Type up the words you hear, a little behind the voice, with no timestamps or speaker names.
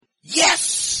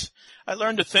Yes! I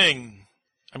learned a thing.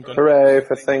 Hooray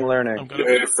for thing learning.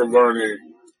 Hooray for learning.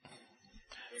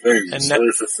 Things.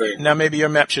 Hooray for things. Now maybe your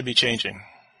map should be changing.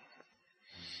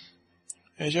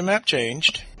 Has your map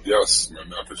changed? Yes, my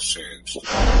map has changed.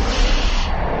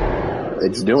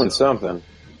 It's doing something.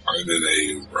 I'm in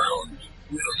a round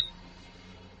room.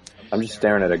 I'm just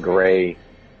staring at a gray...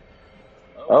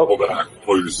 Oh. Pull back.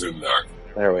 Pull your zoom back.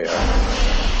 There we are.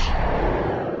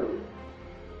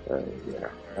 Yeah.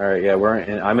 All right, yeah,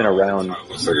 I'm in a round. It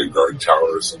looks like a guard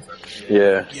tower or something.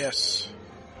 Yeah. Yes.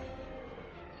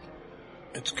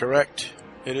 It's correct.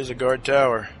 It is a guard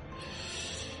tower.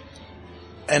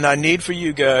 And I need for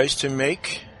you guys to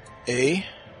make a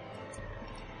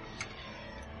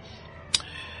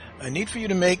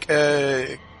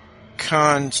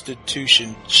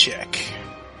Constitution check.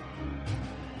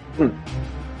 All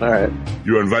right.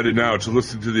 You are invited now to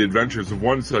listen to the adventures of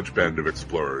one such band of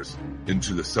explorers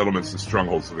into the settlements and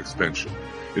strongholds of expansion,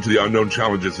 into the unknown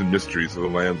challenges and mysteries of the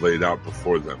land laid out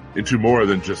before them, into more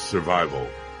than just survival.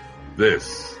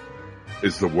 This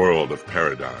is the world of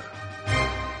Paradigm.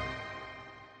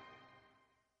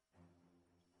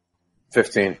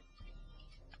 15.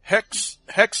 Hex,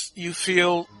 you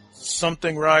feel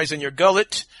something rise in your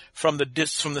gullet from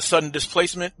the sudden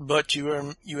displacement, but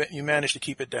you managed to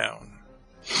keep it down.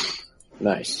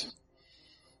 Nice.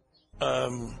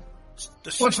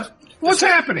 What's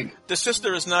happening? The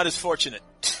sister is not as fortunate.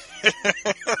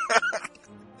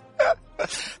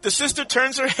 The sister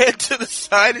turns her head to the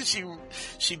side and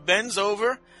she bends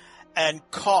over and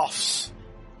coughs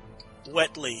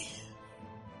wetly.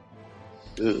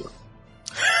 Ew.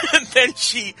 And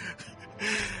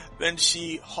then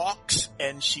she hawks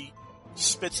and she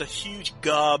spits a huge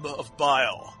gob of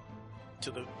bile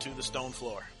to the stone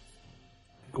floor.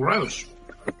 Gross.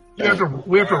 We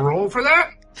have to roll for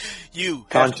that? You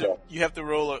have to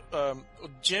roll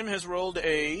Jim has rolled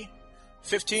a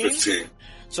 15. 15.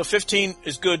 So 15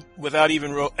 is good without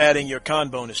even adding your con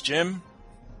bonus, Jim.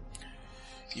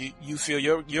 You feel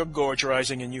your gorge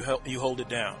rising and you hold it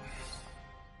down.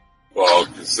 Well,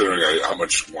 considering how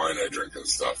much wine I drink and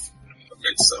stuff, that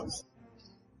makes sense.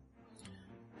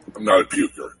 I'm not a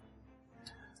puker.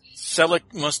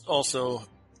 Selleck must also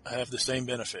have the same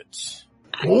benefits.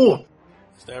 Cool.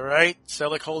 Is that right?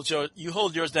 Selleck you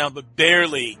hold yours down, but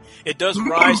barely. It does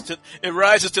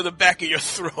rises to the back of your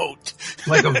throat.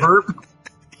 Like a burp?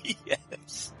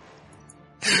 Yes.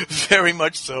 Very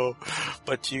much so.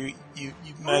 But you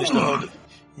managed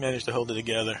to hold it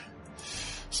together.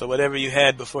 So whatever you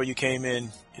had before you came in,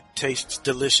 it tastes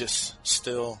delicious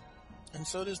still. And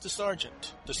so does the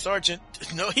sergeant. The sergeant,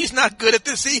 no, he's not good at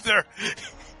this either.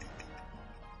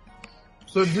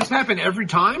 So does this happen every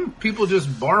time? People just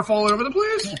barf all over the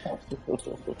place?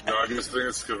 No, I think it's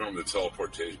from the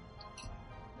teleportation.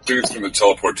 I think it's from the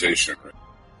teleportation.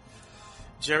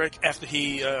 Jarek, after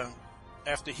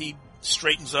he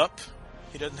straightens up,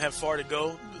 he doesn't have far to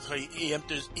go. He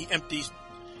empties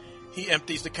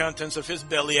the contents of his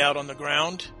belly out on the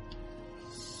ground.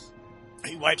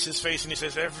 He wipes his face and he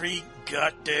says, every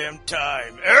goddamn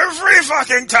time. Every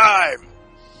fucking time!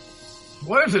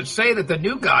 What does it say that the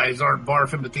new guys aren't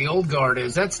barfing, but the old guard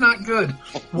is? That's not good.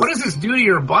 What does this do to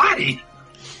your body?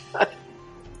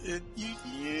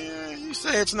 You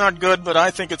say it's not good, but I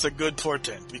think it's a good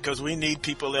portent, because we need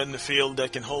people in the field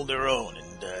that can hold their own,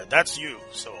 and that's you,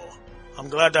 so I'm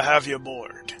glad to have you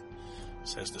aboard,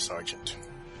 says the sergeant.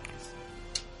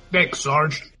 Thanks,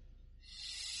 Sarge.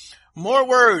 More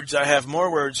words. I have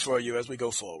more words for you as we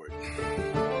go forward.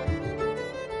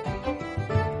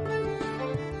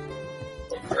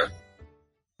 Okay.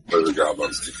 What are the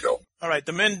goblins to kill? All right,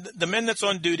 the men that's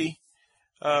on duty.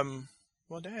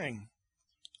 Well, dang.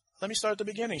 Let me start at the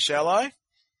beginning, shall I?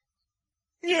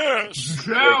 Yes.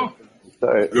 Shall.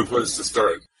 Good place to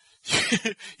start.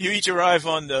 You each arrive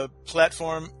on the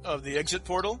platform of the exit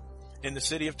portal in the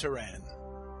city of Tehran.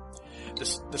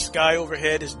 The sky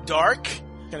overhead is dark,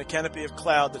 and a canopy of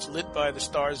cloud that's lit by the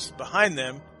stars behind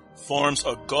them forms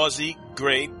a gauzy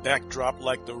gray backdrop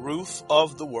like the roof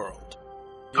of the world.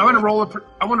 I want to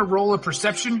roll a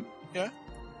perception. Yeah.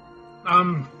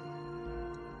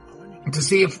 To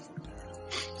see if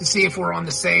we're on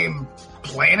the same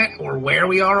planet or where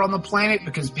we are on the planet,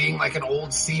 because being like an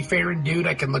old seafaring dude,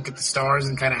 I can look at the stars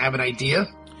and kind of have an idea.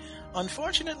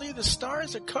 Unfortunately, the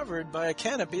stars are covered by a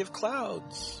canopy of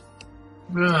clouds.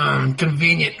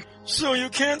 Convenient. So you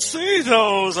can't see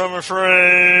those, I'm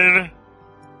afraid.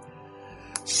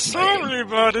 Sorry,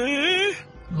 buddy.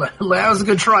 That was a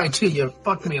good try, too. You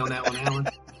fucked me on that one, Alan.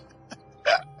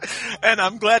 And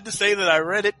I'm glad to say that I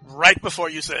read it right before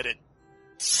you said it.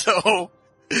 So,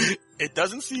 it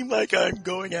doesn't seem like I'm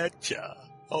going at ya.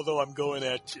 Although I'm going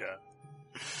at you.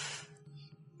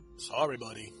 Sorry,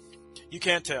 buddy. You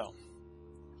can't tell.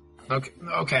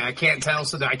 Okay, I can't tell,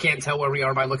 so that I can't tell where we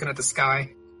are by looking at the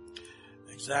sky.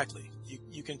 Exactly.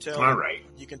 You can tell. All right.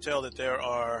 You can tell that there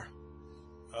are,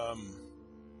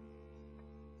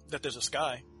 that there's a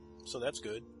sky, so that's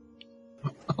good.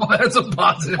 Oh, that's a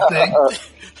positive thing.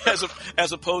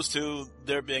 As opposed to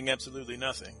there being absolutely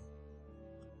nothing.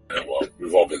 Yeah, well,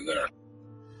 we've all been there.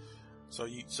 So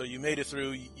you made it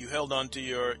through. You held on to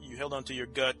your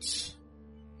guts.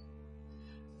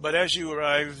 But as you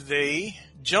arrive, they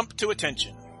jump to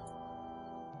attention.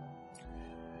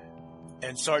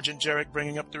 And Sergeant Jarek,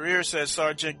 bringing up the rear, says,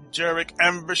 Sergeant Jarek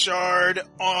Ambershard,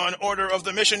 on order of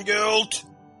the Mission Guild.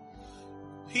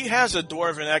 He has a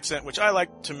dwarven accent, which I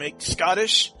like to make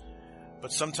Scottish,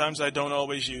 but sometimes I don't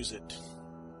always use it.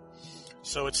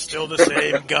 So it's still the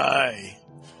same guy.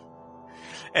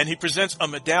 And he presents a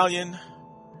medallion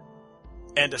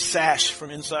and a sash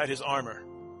from inside his armor.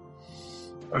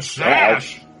 A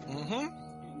sash? Mm-hmm.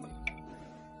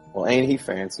 Well, ain't he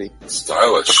fancy?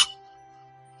 Stylish.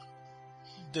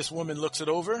 This woman looks it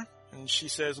over, and she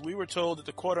says, we were told that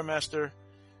the quartermaster...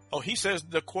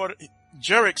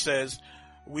 Jarek says,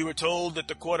 we were told that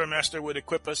the quartermaster would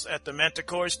equip us at the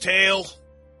Manticore's tail.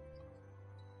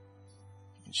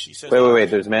 And she says... Wait.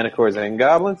 There's manticores and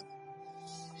goblins?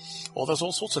 Oh, there's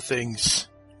all sorts of things.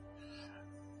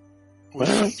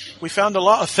 We found a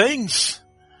lot of things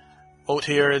out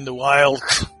here in the wild.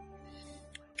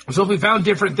 So if we found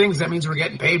different things, that means we're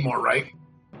getting paid more, right?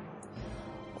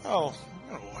 Well,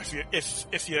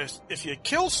 if you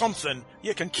kill something,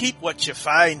 you can keep what you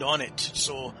find on it.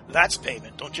 So that's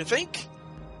payment, don't you think?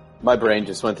 My brain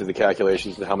just went through the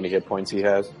calculations of how many hit points he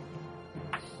has.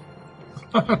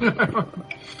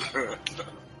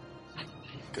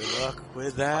 Good luck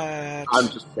with that.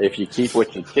 If you keep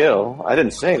what you kill, I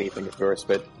didn't say anything at first,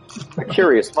 but a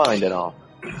curious mind and all.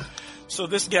 So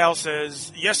this gal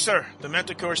says, yes, sir, the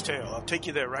Manticore's tail. I'll take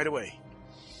you there right away.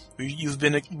 We've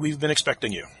been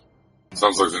expecting you.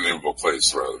 Sounds like the name of a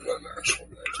place rather than an actual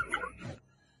name.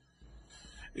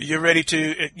 You're ready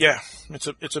to,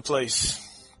 it's a place.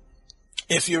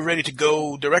 If you're ready to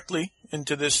go directly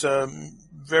into this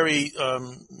very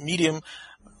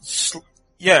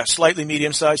slightly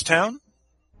medium-sized town,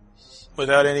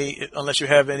 unless you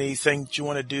have anything that you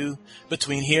want to do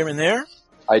between here and there.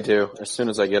 I do. As soon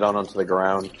as I get onto the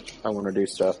ground, I want to do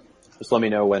stuff. Just let me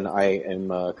know when I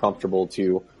am comfortable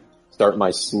to start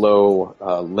my slow,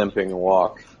 limping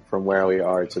walk from where we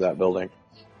are to that building.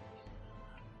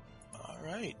 All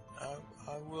right.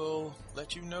 I will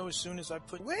let you know as soon as I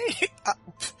put... Wait!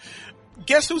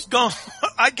 Guess who's gone?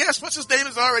 I guess what's his name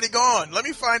is already gone. Let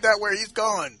me find out where he's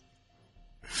gone.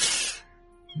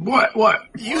 What? I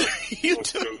went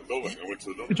to the building.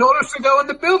 You told us to go in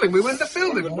the building. We went in the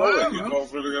building. You called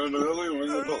for to go in the building. We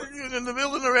went in the building. You're in the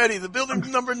building already. The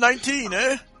building number 19,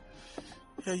 eh?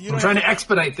 Yeah, I'm trying to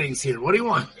expedite things here. What do you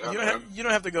want? You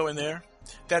don't have to go in there.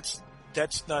 That's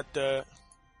not. Don't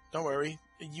worry.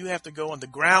 You have to go on the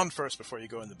ground first before you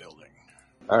go in the building.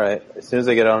 All right. As soon as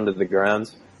I get onto the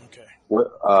ground. Okay.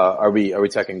 What are we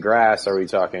talking grass? Are we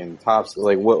talking tops?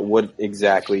 Like what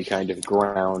exactly kind of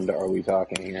ground are we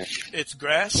talking here? It's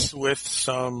grass with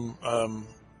some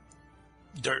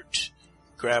dirt,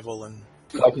 gravel, and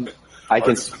I can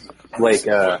like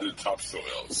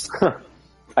topsoils.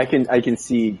 I can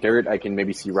see dirt. I can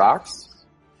maybe see rocks.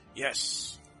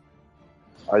 Yes.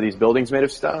 Are these buildings made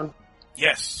of stone?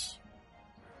 Yes.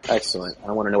 Excellent.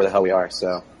 I want to know where the hell we are.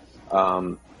 So,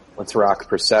 let's rock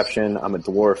perception. I'm a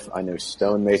dwarf. I know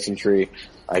stone masonry.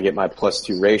 I get my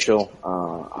 +2 racial.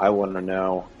 I want to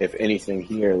know if anything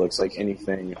here looks like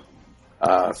anything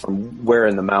from where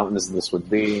in the mountains this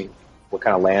would be, what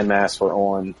kind of landmass we're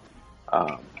on.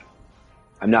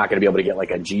 I'm not going to be able to get like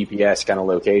a GPS kind of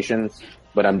location,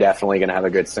 but I'm definitely going to have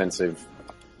a good sense of,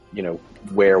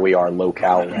 where we are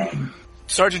locale.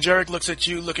 Sergeant Jarek looks at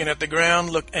you, looking at the ground,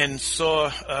 saw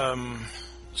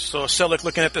Selleck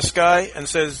looking at the sky, and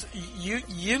says,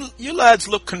 "You lads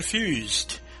look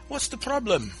confused. What's the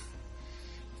problem?"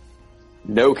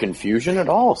 No confusion at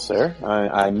all, sir.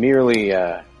 I'm merely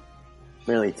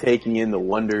taking in the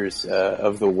wonders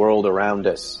of the world around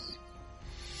us.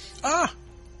 Ah,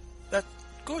 that's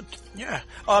good. Yeah.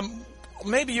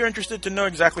 Maybe you're interested to know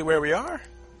exactly where we are.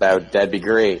 That'd be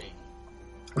great.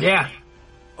 Yeah.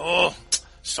 Oh,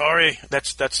 sorry.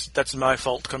 That's my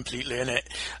fault completely, innit?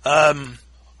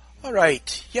 All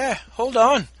right. Yeah, hold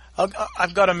on.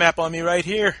 I've got a map on me right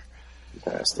here.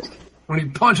 Fantastic. When he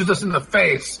punches us in the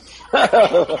face.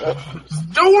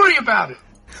 Don't worry about it.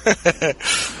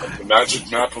 The magic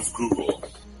map of Google.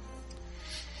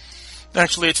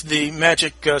 Actually, it's the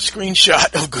magic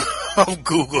screenshot of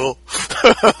Google.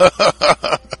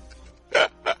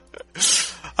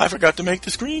 I forgot to make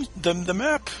the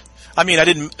map. I mean, I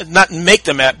didn't not make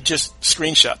the map, just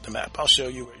screenshot the map. I'll show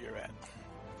you where you're at.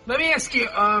 Let me ask you,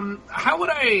 how would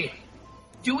I?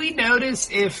 Do we notice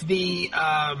if the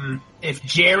if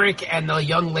Jarek and the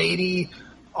young lady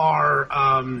are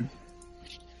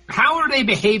how are they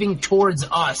behaving towards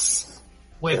us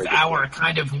with our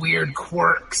kind of weird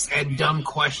quirks and dumb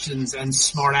questions and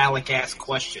smart aleck ass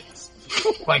questions?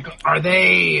 Like, are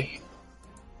they?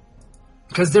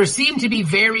 Because there seem to be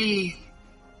very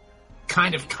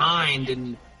kind of kind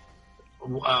and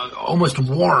almost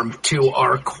warm to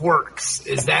our quirks.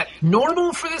 Is that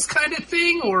normal for this kind of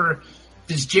thing, or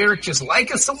does Jarek just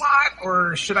like us a lot,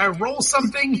 or should I roll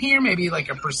something here? Maybe like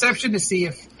a perception to see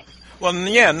if... Well,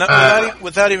 yeah,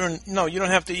 without even... No, you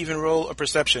don't have to even roll a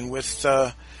perception. With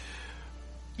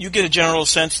you get a general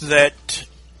sense that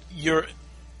you're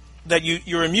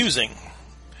amusing,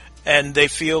 and they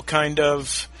feel kind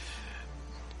of...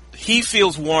 He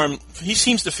feels warm. He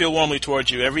seems to feel warmly towards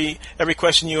you. Every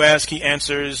question you ask, he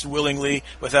answers willingly,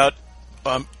 without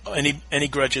any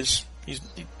grudges. He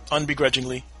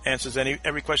unbegrudgingly answers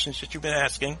every question that you've been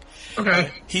asking.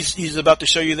 Okay. He's about to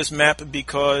show you this map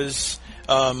because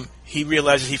he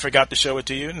realizes he forgot to show it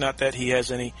to you. Not that he has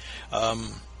any.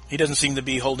 He doesn't seem to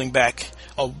be holding back.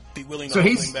 Or be willing to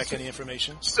holding back any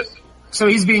information. So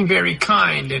he's being very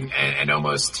kind and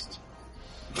almost.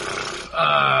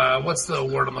 What's the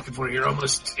word I'm looking for here?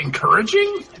 Almost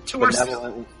encouraging towards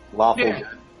benevolent, lawful yeah. good.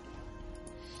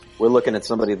 We're looking at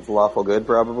somebody that's lawful good,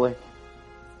 probably.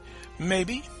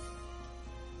 Maybe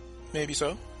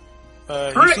so.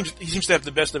 Right. He seems to have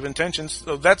the best of intentions.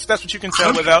 So that's what you can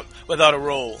tell without a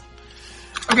roll.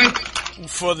 Okay.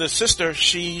 For the sister,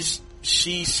 she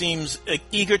seems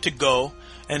eager to go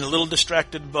and a little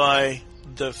distracted by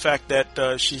the fact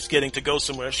that she's getting to go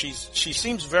somewhere. She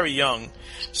seems very young,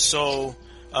 so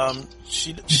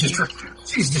she's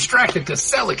distracted because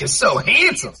Selleck is so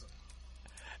handsome.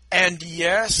 And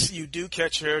yes, you do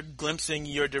catch her glimpsing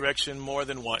your direction more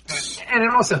than once. And it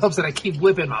also helps that I keep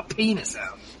whipping my penis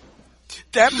out.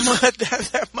 That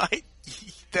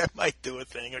might do a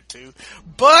thing or two.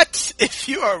 But if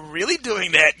you are really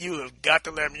doing that, you have got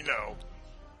to let me know.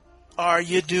 Are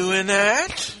you doing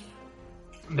that?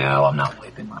 No, I'm not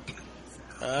whipping my penis.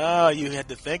 Oh, you had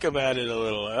to think about it a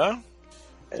little, huh?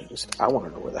 I want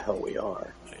to know where the hell we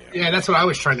are. Yeah, that's what I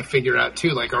was trying to figure out, too.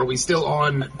 Like, are we still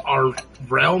on our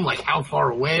realm? Like, how far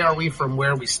away are we from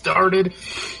where we started?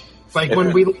 Like,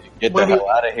 when we... Get the hell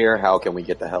out of here. How can we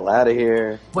get the hell out of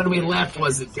here? When we left,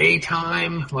 was it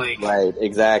daytime? Like... Right,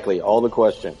 exactly. All the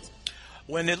questions.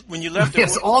 When you left...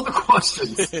 Yes, all the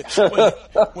questions.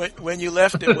 when you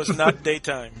left, it was not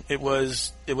daytime. It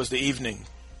was the evening.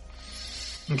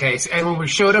 Okay, so, and when we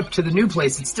showed up to the new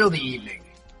place, it's still the evening.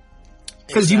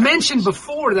 Because you mentioned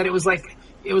before that it was like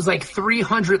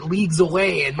 300 leagues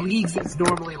away, and leagues is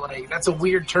normally like, that's a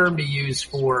weird term to use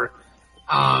for,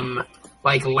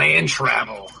 like land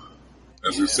travel.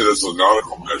 As you said, it's a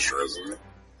nautical measure, isn't it?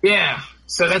 Yeah,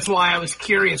 so that's why I was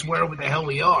curious where the hell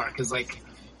we are, because like,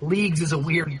 leagues is a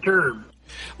weird term.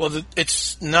 Well,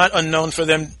 it's not unknown for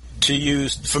them to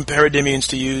use, from Parademians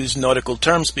to use nautical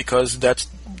terms, because that's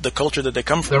the culture that they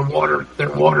come from. They're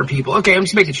water people. Okay, I'm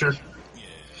just making sure.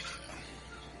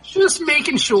 Just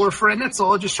making sure, friend. That's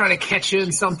all. Just trying to catch you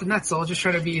in something. That's all. Just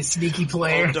trying to be a sneaky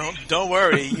player. Oh, don't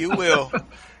worry. You will.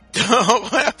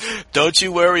 Don't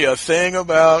you worry a thing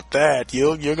about that.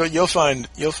 You'll find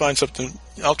something.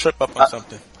 I'll trip up on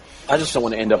something. I just don't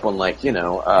want to end up on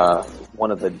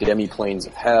one of the demi-planes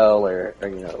of hell, or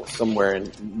somewhere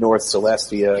in North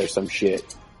Celestia or some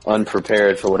shit,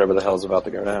 unprepared for whatever the hell's about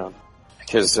to go down.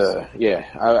 Because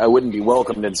I wouldn't be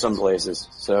welcomed in some places,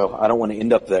 so I don't want to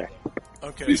end up there.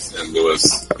 Okay. St.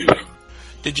 Louis.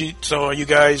 So are you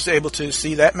guys able to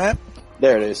see that map?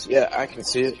 There it is. Yeah, I can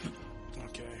see it.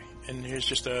 Okay. And here's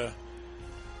just a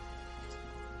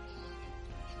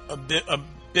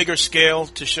bigger scale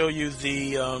to show you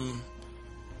the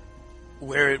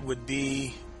where it would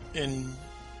be in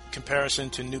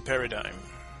comparison to New Paradigm.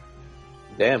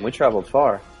 Damn, we traveled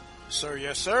far. Sir,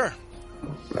 yes, sir.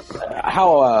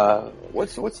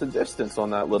 What's the distance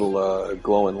on that little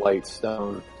glowing light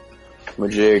stone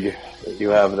majig that you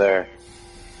have there?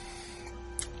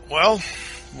 Well,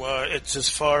 it's as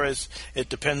far as it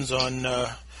depends on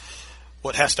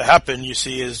what has to happen. You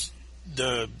see, is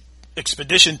the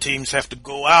expedition teams have to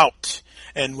go out,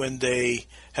 and when they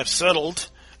have settled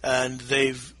and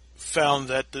they've found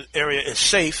that the area is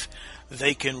safe,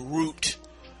 they can root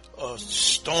a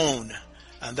stone,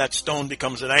 and that stone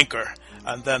becomes an anchor.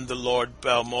 and then the Lord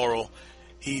Balmoral,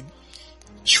 he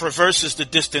traverses the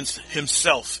distance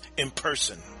himself in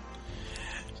person,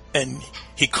 and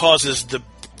he causes the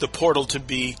portal to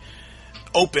be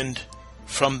opened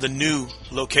from the new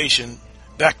location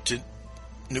back to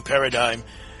New Paradigm,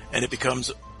 and it becomes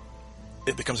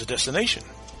a destination.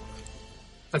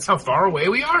 That's how far away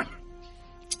we are?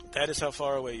 That is how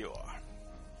far away you are.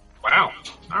 Wow.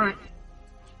 All right.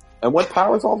 And what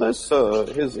powers all this?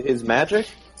 His magic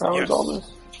powers Yes. all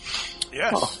this?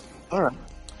 Yes. Oh, all right.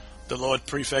 The Lord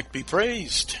Prefect be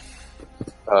praised.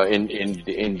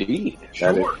 Indeed.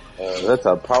 Sure. That's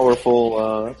a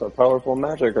powerful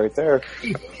magic right there.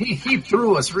 He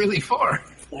threw us really far.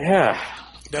 Yeah.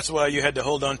 That's why you had to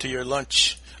hold on to your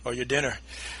lunch or your dinner.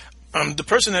 The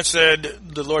person that said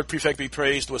the Lord Prefect be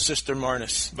praised was Sister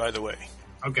Marnus, by the way.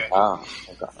 Okay. Ah.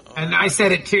 Okay. And I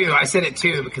said it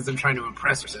too because I'm trying to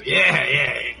impress her. So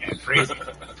yeah. Praise it.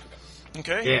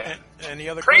 Okay. Yeah. Any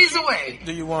other Praise questions? away.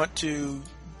 Do you want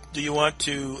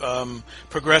to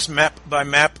progress map by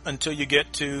map until you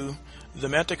get to the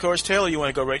Manticore's tail, or you want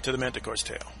to go right to the Manticore's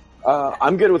tail?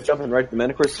 I'm good with jumping right to the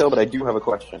Manticore's tail, but I do have a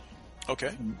question. Okay.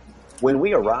 When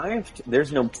we arrived,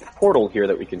 there's no portal here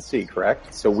that we can see,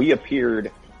 correct? So we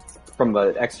appeared from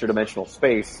the extra-dimensional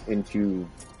space into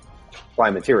fly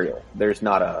material. There's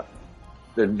not a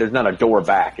door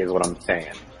back, is what I'm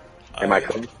saying. Am I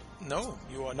correct? No,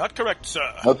 you are not correct, sir.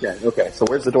 Okay. So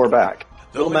where's the door back?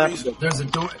 The There's a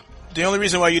door. The only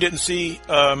reason why you didn't see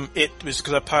it was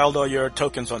because I piled all your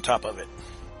tokens on top of it.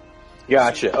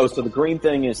 Gotcha. Oh, so the green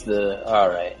thing is the... All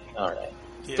right.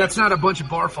 Yeah. That's not a bunch of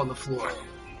barf on the floor.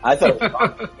 I thought it was...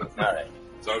 All right.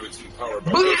 It's obviously powered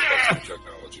by Ghostbusters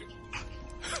technology.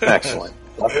 Excellent.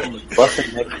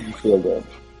 Busting makes me feel good.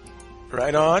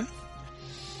 Right on.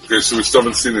 Okay, so we still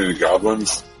haven't seen any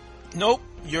goblins. Nope.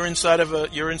 You're inside of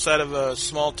a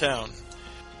small town.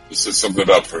 This is something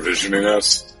about provisioning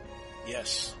us.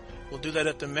 Yes. We'll do that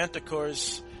at the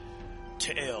Manticore's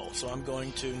tail. So I'm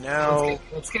going to now...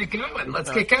 Let's get going.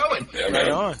 Let's get going. Yeah, Right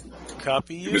man. on.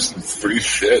 Copy you. Give me some free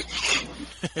shit.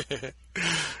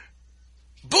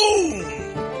 Boom!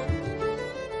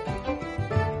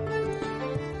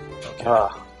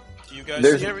 Do you guys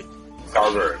There's- see everything?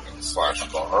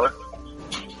 Tavern/bar.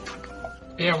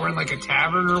 Yeah, we're in like a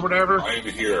tavern or whatever. I am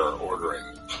here ordering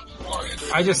wine.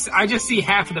 I just see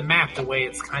half of the map the way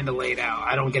it's kind of laid out.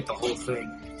 I don't get the whole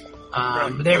thing.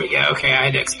 But there we go. Okay, I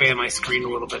had to expand my screen a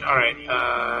little bit. All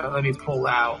right, let me pull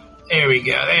out. There we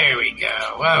go.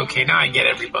 Okay, now I get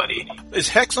everybody. Is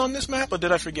Hex on this map, or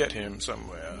did I forget him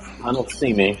somewhere? I don't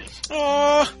see me.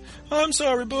 Oh, I'm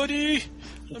sorry, buddy.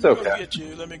 It's Let me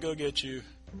okay. Let me go get you.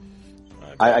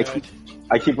 I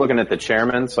keep looking at the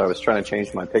chairman, so I was trying to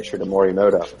change my picture to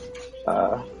Morimoto.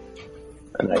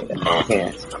 And I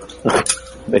can't.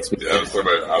 Makes me Yeah, that's what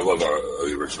I love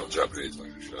the original Japanese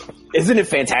language show. Isn't it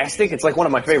fantastic? It's like one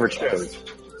of my favorite shows.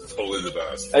 Totally the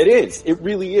best. It is. It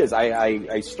really is.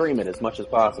 I stream it as much as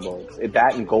possible.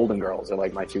 That and Golden Girls are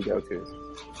like my two go-tos.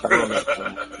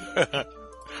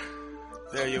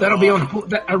 There you That'll are. be on.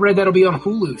 I read that'll be on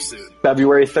Hulu soon.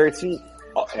 February 13th.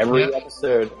 Every Yeah.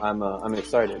 episode, I'm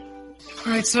excited.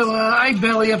 All right, so I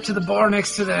belly up to the bar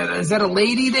next to that. Is that a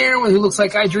lady there who looks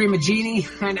like I Dream of Jeannie?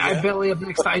 And I belly up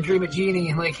next to I Dream of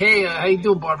Jeannie. Like, hey, how you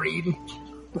doing, Barbara Eden?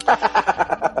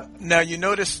 Now you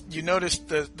notice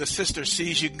the sister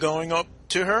sees you going up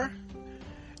to her,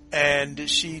 and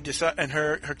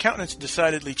her countenance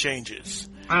decidedly changes,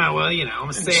 Ah, well, you know, I'm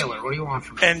a sailor. What do you want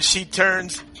from me? and she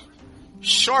turns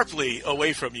sharply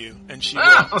away from you, and she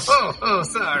Oh,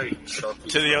 walks sorry.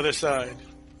 to the other side.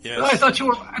 Yes. Oh, I thought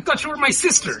you were my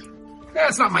sister.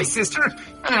 That's not my sister.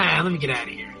 Let me get out of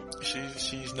here.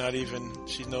 She's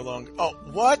no longer. Oh,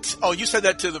 what? Oh, you said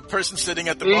that to the person sitting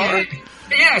at the Yeah, bar?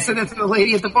 yeah, I said that to the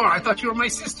lady at the bar. I thought you were my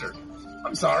sister.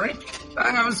 I'm sorry.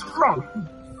 I was wrong.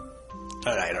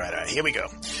 All right. Here we go.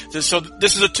 So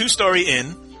this is a 2-story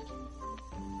inn,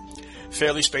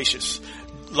 fairly spacious,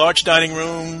 large dining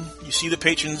room. You see the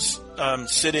patrons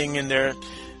sitting in their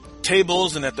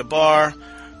tables and at the bar.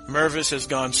 Mervis has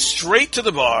gone straight to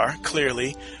the bar.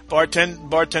 Clearly,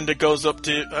 bartender goes up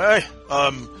to, hey,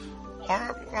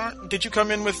 did you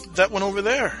come in with that one over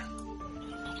there?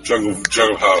 Jug of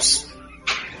the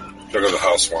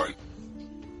house wine.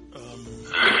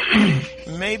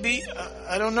 Maybe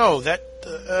I don't know that.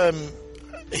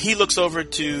 He looks over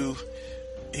to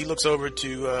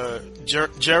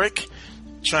Jarek,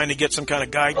 trying to get some kind of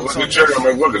I'm guidance. looking On at Jerry. this. I'm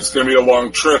like, look, it's going to be a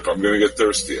long trip. I'm going to get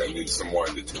thirsty. I need some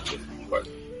wine to take with me. But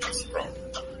that's the problem.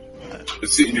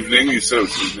 It's the evening. You said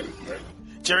it's evening, right?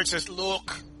 Jarek says,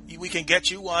 "Look, we can get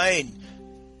you wine.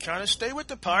 Trying to stay with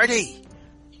the party."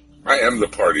 I am the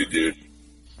party, dude.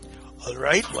 All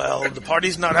right, well, the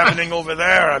party's not happening over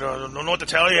there. I don't know what to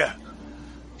tell you.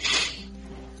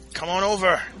 Come on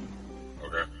over.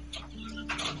 Okay.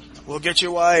 We'll get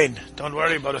you wine. Don't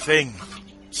worry about a thing.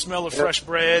 Smell of fresh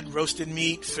bread, roasted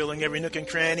meat, filling every nook and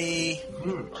cranny.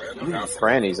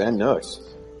 Crannies and nooks.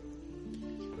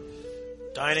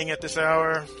 Dining at this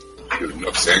hour. Good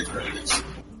nooks and crannies.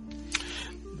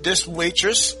 This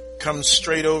waitress comes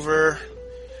straight over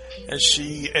as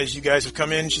you guys have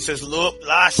come in. She says, "Look,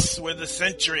 lass, we're the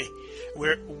Sentry.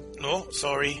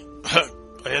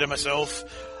 Ahead of myself.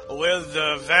 We're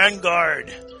the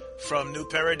Vanguard from New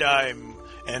Paradigm.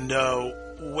 And,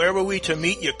 where were we to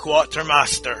meet you,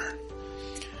 Quartermaster?"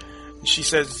 She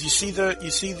says, You see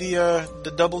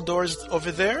the double doors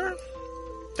over there?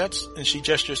 And she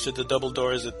gestures to the double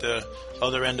doors at the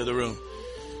other end of the room.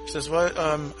 She says, "Well,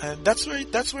 that's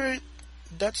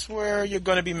where you're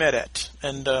going to be met at.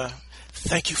 And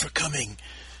thank you for coming.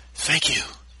 Thank you."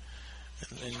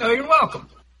 And Oh, you're welcome.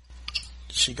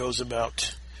 she goes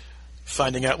about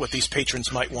finding out what these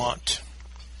patrons might want.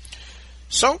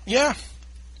 So, yeah,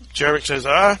 Jarek says,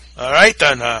 "All right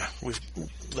then,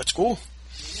 let's go."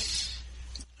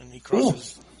 And he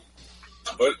crosses.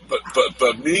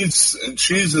 But meats and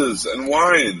cheeses and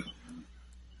wine.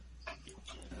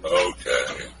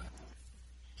 Okay.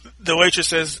 The waitress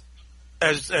says,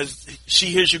 as she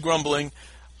hears you grumbling,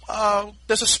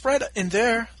 "There's a spread in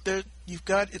there.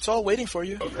 It's all waiting for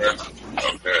you." Okay.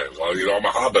 Well, I'm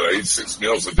a hobbit. I eat 6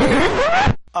 meals a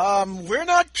day. We're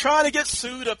not trying to get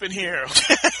sued up in here.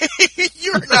 Okay?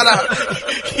 You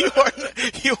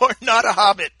are not a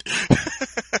hobbit. Big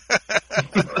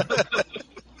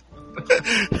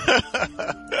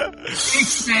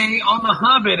stay on the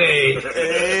Hobbit,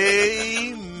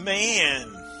 Amen.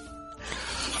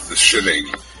 The shitting.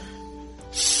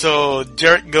 So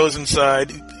Derek goes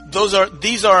inside.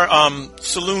 These are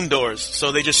saloon doors,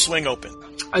 so they just swing open.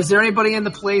 Is there anybody in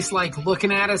the place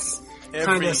looking at us?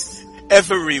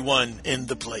 Everyone in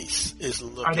the place is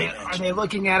looking at you. Are they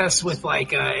looking at us with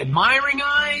admiring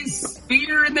eyes,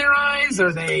 fear in their eyes?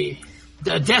 Are they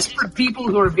desperate people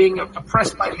who are being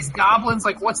oppressed by these goblins?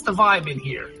 What's the vibe in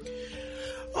here?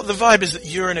 Well, the vibe is that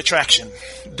you're an attraction.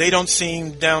 They don't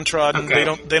seem downtrodden.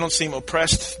 Okay. They don't seem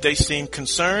oppressed. They seem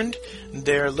concerned.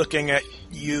 They're looking at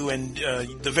you and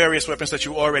the various weapons that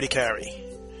you already carry.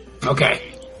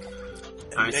 Okay.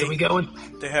 All right, so we go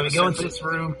into this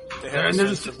room, and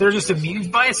they're just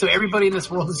amused by it. So everybody in this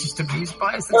world is just amused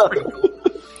by us. That's pretty cool.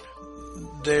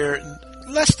 They're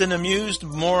less than amused,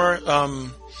 more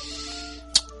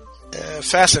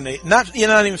fascinated. You're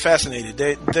not even fascinated.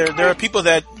 There are people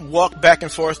that walk back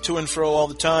and forth to and fro all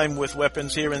the time with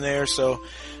weapons here and there. So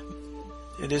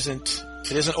it isn't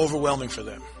overwhelming for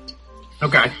them.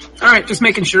 Okay. All right, just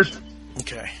making sure.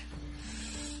 Okay.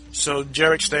 So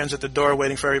Jarek stands at the door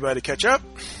waiting for everybody to catch up.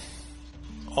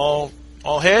 All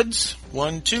heads.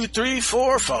 1, 2, 3,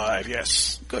 4, 5.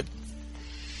 Yes. Good.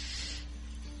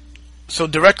 So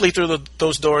directly through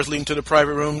those doors leading to the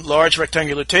private room, large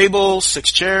rectangular table,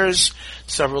 6 chairs,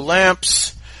 several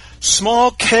lamps.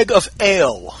 Small keg of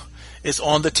ale is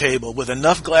on the table with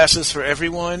enough glasses for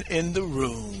everyone in the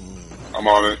room. I'm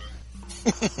on it.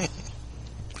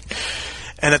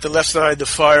 And at the left side, the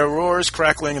fire roars,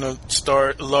 crackling in a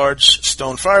large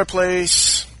stone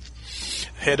fireplace.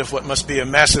 Head of what must be a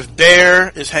massive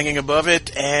bear is hanging above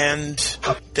it, and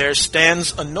there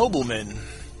stands a nobleman.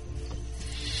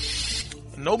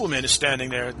 A nobleman is standing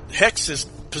there. Hex has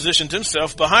positioned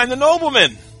himself behind the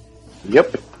nobleman.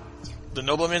 Yep. The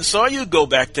nobleman saw you go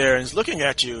back there and is looking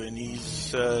at you, and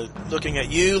he's looking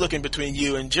at you, looking between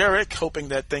you and Jarek, hoping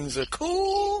that things are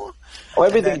cool. Oh,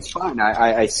 everything's fine.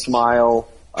 I smile,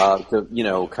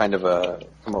 kind of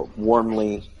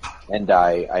warmly, and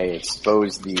I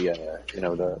expose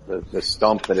the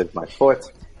stump that is my foot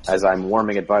as I'm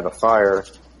warming it by the fire.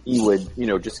 He would,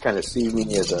 just kind of see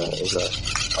me as a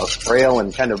frail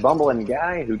and kind of bumbling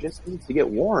guy who just needs to get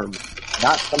warm.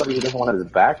 Not somebody who doesn't want his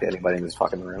back to anybody in this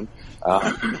fucking room.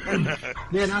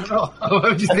 Yeah, not at all. Why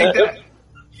would you think that?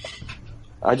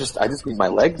 I just need my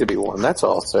leg to be warm. That's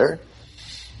all, sir.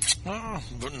 Oh,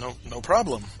 no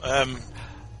problem.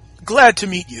 Glad to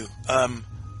meet you.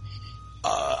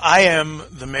 I am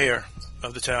the mayor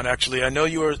of the town, actually. I know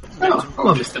you were...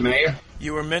 Hello, Mr. Mayor.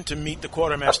 You were meant to meet the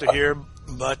quartermaster here,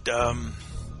 but I'm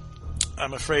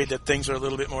afraid that things are a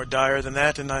little bit more dire than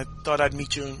that, and I thought I'd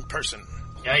meet you in person.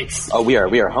 Yikes. Oh, we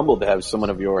are humbled to have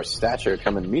someone of your stature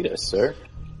come and meet us, sir.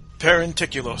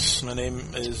 Parenticulos. My name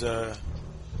is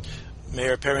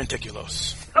Mayor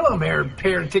Parenticulos. Hello, Mayor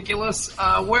Parenticulos.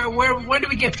 Where do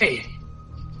we get paid?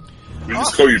 We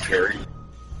just call you Perry.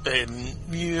 And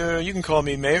you can call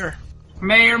me Mayor.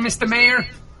 Mayor, Mr. Mayor?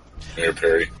 Mayor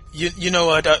Perry. You know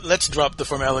what? Let's drop the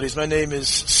formalities. My name is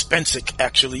Spensic,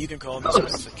 actually. You can call me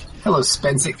Spensic. Hello,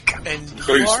 Spensic. And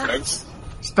Call you you are? Spence?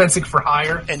 Spensic for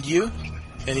hire. And you?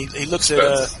 And he looks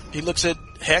Spence. at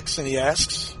Hex and he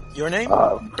asks, "Your name?"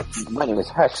 My name is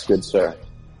Hex, good sir.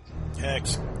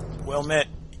 Hex. Well met.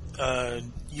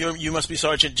 You must be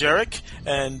Sergeant Jarek,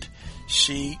 and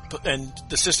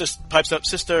the sister pipes up,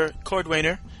 Sister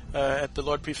Cordwainer, at the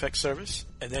Lord Prefect's service,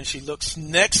 and then she looks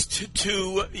next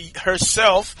to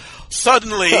herself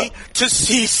suddenly to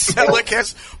see Selleck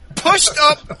has pushed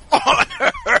up on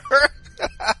her.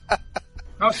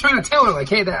 I was trying to tell her, like,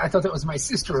 hey, I thought that was my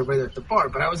sister over there at the bar,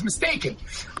 but I was mistaken.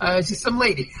 It's just some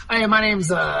lady. Hey, my name's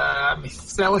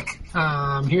Selleck.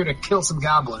 I'm here to kill some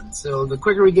goblins. So the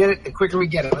quicker we get it, the quicker we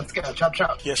get it. Let's go. Chop,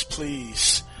 chop. Yes,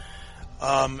 please.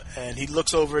 And he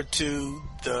looks over to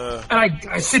the. And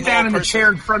I sit down in the person. chair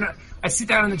in front of. I sit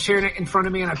down in the chair in front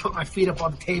of me, and I put my feet up on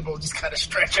the table, and just kind of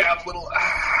stretch out a little.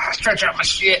 Stretch out my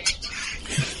shit.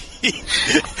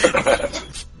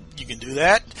 You can do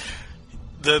that.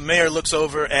 The mayor looks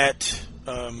over at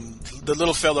the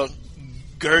little fellow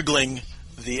gurgling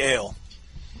the ale,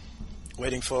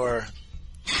 waiting for.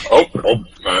 I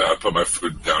put my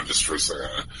food down just for a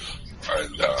second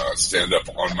and stand up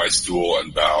on my stool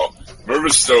and bow.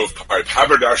 Mervis Stovepipe,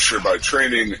 haberdasher by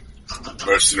training,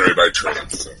 mercenary by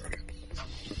trade. So,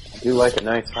 I do like a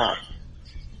nice hat.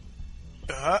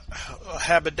 A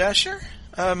haberdasher?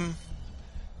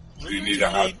 do you need a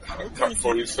hat cut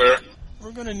for you, sir?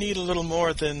 We're going to need a little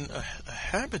more than a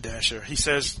haberdasher, he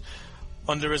says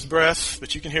under his breath,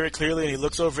 but you can hear it clearly, and he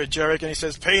looks over at Jarek and he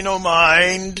says, pay no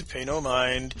mind.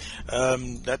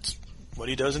 That's what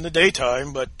he does in the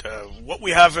daytime, but what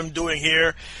we have him doing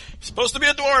here, he's supposed to be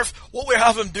a dwarf, what we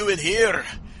have him doing here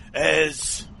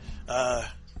is,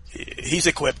 he's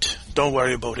equipped. Don't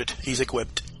worry about it. He's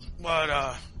equipped.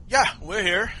 But, yeah, we're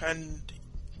here, and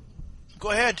go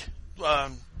ahead.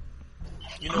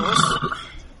 You know us?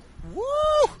 Woo!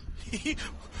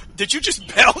 Did you just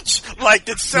belch? Like,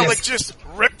 did Selleck just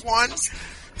rip one?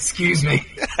 Excuse me.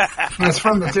 It's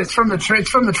from the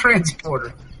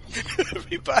transporter.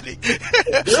 Everybody.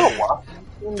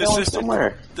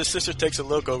 Somewhere. The sister takes a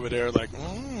look over there like,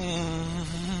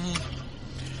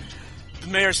 The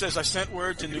mayor says, I sent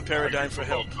word to New Paradigm for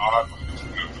help.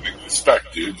 Big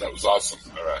respect, dude. That was awesome.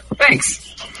 All right.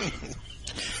 Thanks.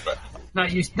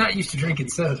 Not used to drinking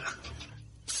soda.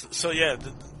 So yeah,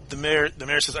 the mayor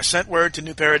says, I sent word to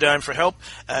New Paradigm for help,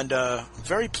 and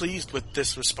very pleased with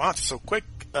this response so quick.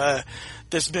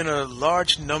 There's been a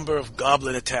large number of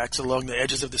goblin attacks along the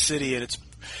edges of the city, and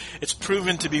it's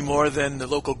proven to be more than the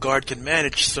local guard can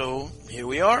manage. So here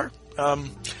we are.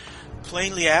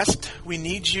 Plainly asked, we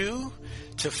need you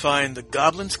to find the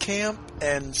goblins' camp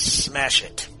and smash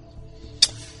it.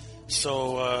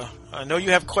 So I know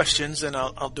you have questions, and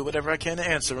I'll do whatever I can to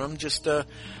answer them. Just go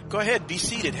ahead, be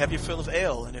seated, have your fill of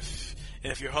ale, and if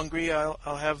you're hungry, I'll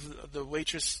have the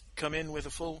waitress come in with a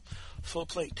full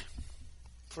plate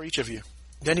for each of you.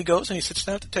 Then he goes and he sits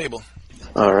down at the table.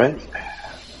 All right.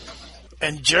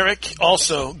 And Jarek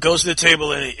also goes to the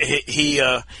table and he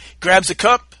grabs a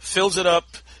cup, fills it up,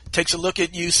 takes a look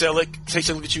at you, Selleck, takes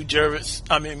a look at you, Jervis.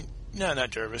 I mean, no, not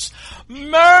Jervis.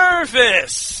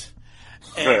 Mervis!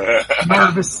 And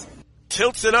Nervous.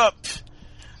 tilts it up,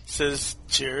 says,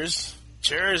 cheers,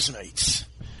 mates.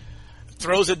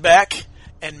 Throws it back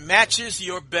and matches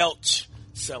your belch,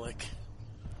 Selleck.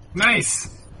 Nice.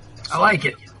 I like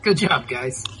it. Good job,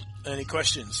 guys. Any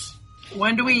questions?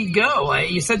 When do we go?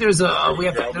 You said there's a we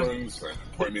have Goblins,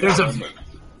 point me there's at a- them, and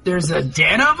there's a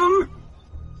den of them.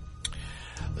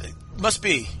 Must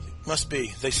be.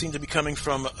 They seem to be coming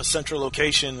from a central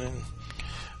location, and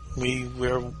we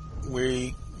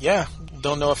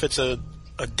don't know if it's a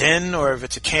den or if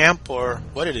it's a camp or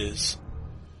what it is.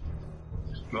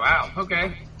 Wow.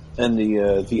 Okay. And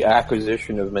the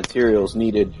acquisition of materials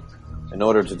needed in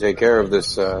order to take care of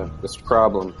this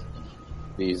problem,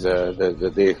 these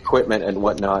the equipment and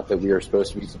whatnot that we are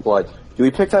supposed to be supplied. Do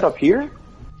we pick that up here?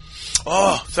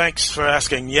 Oh, thanks for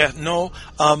asking. Yeah, no.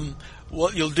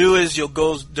 What you'll do is you'll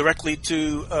go directly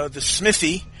to the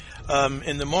smithy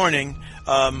in the morning,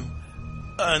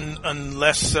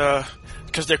 unless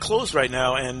because they're closed right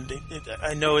now, and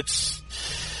I know it's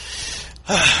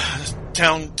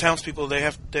townspeople.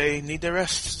 They need their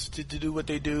rest to do what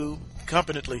they do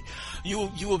competently. You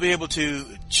will be able to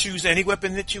choose any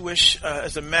weapon that you wish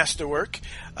as a masterwork.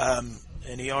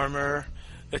 Any armor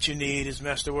that you need is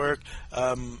masterwork.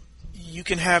 You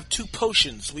can have 2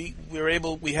 potions. We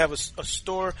have a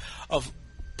store of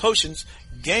potions.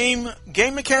 Game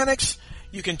mechanics.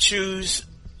 You can choose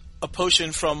a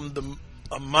potion from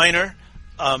a minor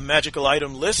magical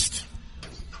item list.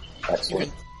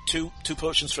 Excellent. Two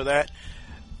potions for that,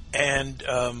 and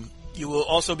you will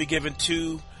also be given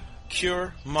 2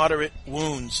 cure moderate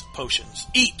wounds potions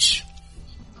each.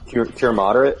 Cure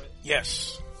moderate?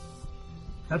 Yes.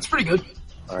 That's pretty good.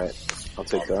 All right. I'll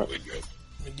take that. Really good.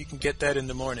 And you can get that in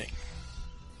the morning.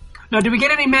 Now, do we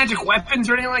get any magic weapons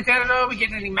or anything like that at all? We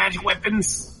get any magic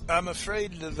weapons? I'm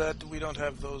afraid that we don't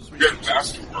have those You get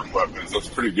resources. masterwork weapons. That's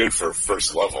pretty good for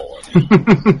first level. I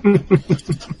mean,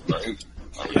 right?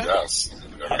 I mean, yes.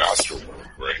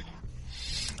 Masterwork, right?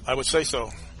 I would say so.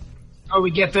 Oh,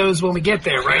 we get those when we get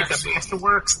there, right? The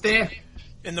masterworks there.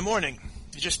 In the morning,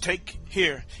 you just take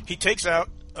here. He takes out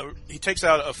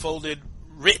a folded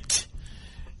writ,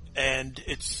 and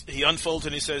he unfolds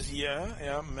and he says,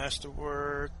 "Yeah,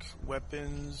 masterwork,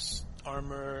 weapons,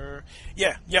 armor.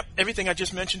 Yep. Everything I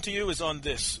just mentioned to you is on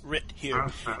this writ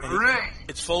here. Right.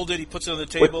 It's folded. He puts it on the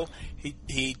table.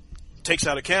 He takes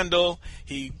out a candle.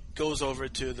 He goes over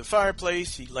to the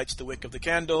fireplace. He lights the wick of the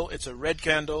candle. It's a red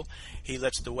candle. He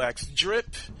lets the wax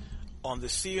drip on the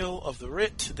seal of the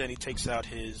writ. Then he takes out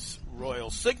his royal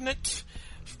signet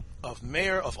of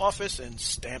mayor of office and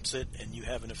stamps it, and you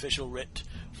have an official writ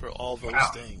for all those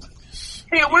things.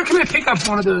 Hey, where can I pick up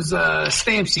one of those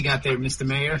stamps you got there, Mr.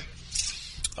 Mayor?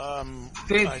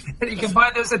 You can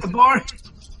buy those at the bar?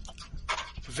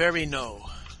 Very no.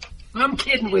 I'm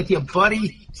kidding with you,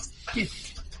 buddy.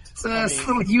 It's a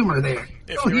little humor there.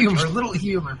 Little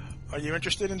humor. Are you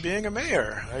interested in being a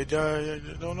mayor? I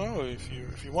don't know. If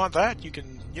you want that, you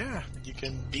can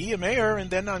be a mayor,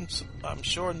 and then I'm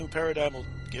sure New Paradigm will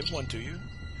give one to you.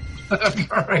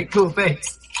 All right, cool,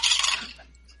 thanks.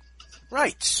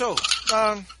 Right. So,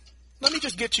 let me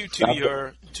just get you to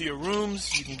your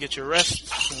rooms. You can get your rest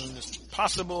as soon as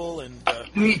possible, and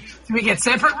Do we get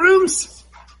separate rooms?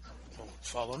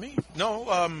 follow me. No.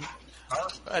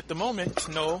 At the moment,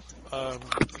 no.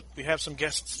 We have some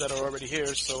guests that are already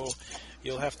here, so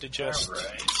you'll have to just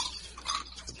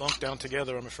bunk down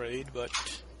together, I'm afraid. But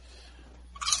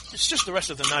it's just the rest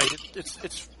of the night.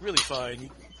 It's really fine. You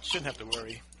shouldn't have to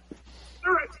worry.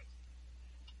 All right.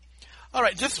 All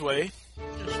right, this way.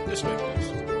 This way, please.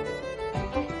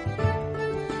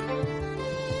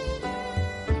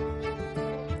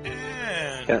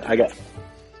 And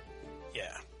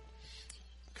yeah.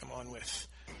 Come on with.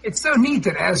 It's so neat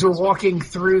that as we're walking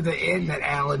through the inn that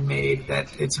Alan made, that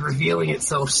it's revealing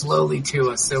itself slowly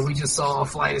to us. So we just saw a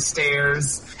flight of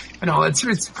stairs and all.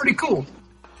 It's pretty cool.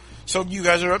 So you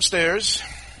guys are upstairs.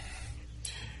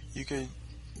 You can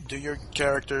do your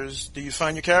characters. Do you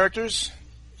find your characters?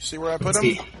 See where I put them?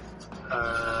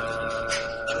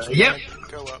 Yep.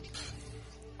 Go up.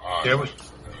 There we.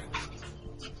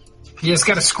 You just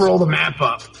got to scroll the map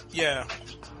up. Yeah.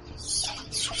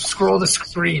 Scroll the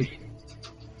screen.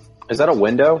 Is that a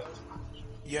window?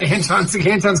 Yes. Anton's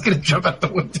going to jump out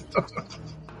the window.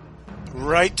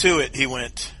 Right to it, he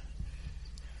went.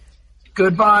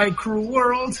 Goodbye, cruel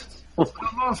world.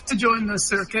 I'm off to join the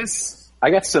circus.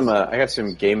 I got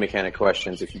some game mechanic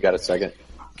questions. If you got a second,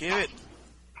 Give it.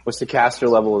 what's the caster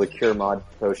level of the Cure Mod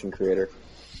potion creator?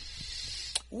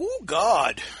 Oh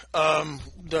God.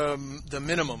 The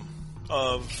minimum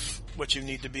of what you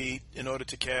need to be in order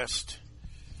to cast.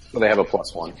 Well, they have a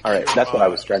 +1. All right, that's what I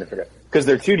was trying to figure out. Because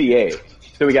they're 2d8.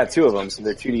 So we got 2 of them, so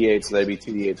they're 2d8, so that'd be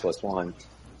 2d8 plus 1.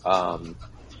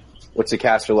 What's the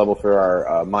caster level for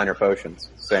our minor potions?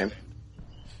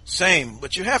 Same,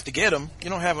 but you have to get them. You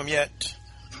don't have them yet.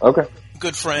 Okay.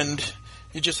 Good friend.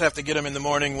 You just have to get them in the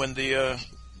morning when the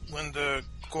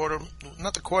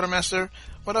quartermaster.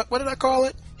 What did I call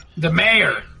it? The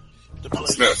mayor. The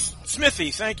place. Smith.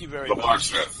 Smithy. Thank you very The much.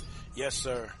 blacksmith. Yes,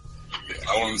 sir.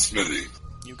 Alan Smithy.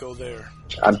 You go there.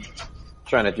 I'm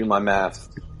trying to do my math.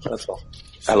 That's all.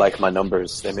 I like my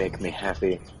numbers. They make me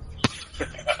happy.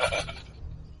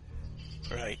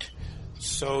 Right.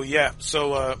 So yeah.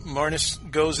 So Marnis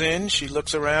goes in. She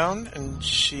looks around and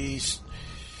she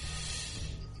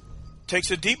takes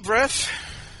a deep breath,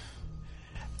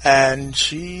 and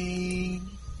she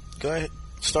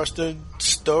starts to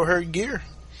stow her gear.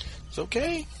 It's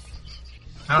okay.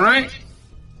 All right.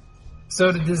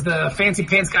 So does the fancy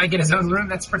pants guy get his own room?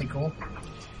 That's pretty cool.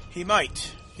 He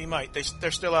might.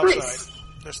 They're still outside. Nice.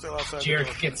 They're still outside. Jared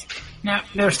the door. gets. Now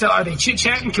they're still. Are they chit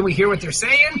chatting? Can we hear what they're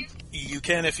saying? You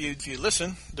can if you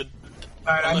listen. All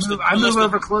right. I move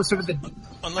over closer to the.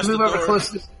 Unless I move the over door. close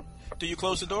to. Do you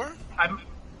close the door,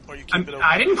 or you keep it open?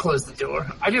 I didn't close the door.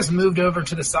 I just moved over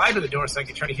to the side of the door so I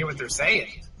could try to hear what they're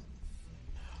saying.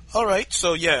 All right.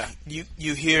 So yeah,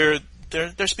 you hear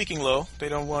they're speaking low. They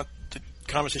don't want the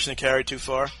conversation to carry too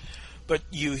far, but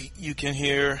you can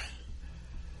hear.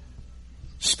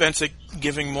 Spencer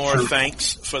giving more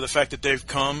thanks for the fact that they've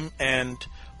come, and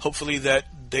hopefully that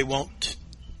it won't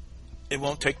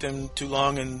take them too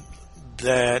long, and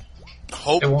that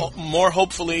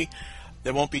hopefully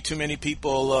there won't be too many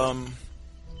people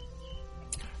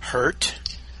hurt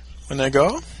when they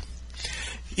go.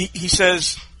 He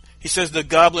says the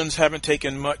goblins haven't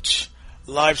taken much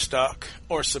livestock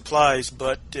or supplies,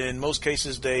 but in most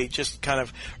cases they just kind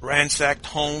of ransacked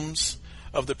homes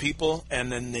of the people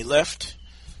and then they left.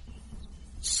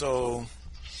 So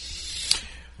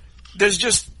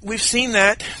we've seen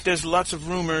that. There's lots of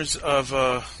rumors of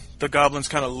the goblins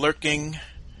kind of lurking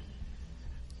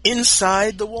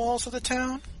inside the walls of the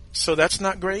town. So that's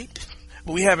not great.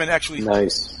 But we haven't actually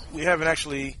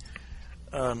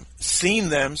seen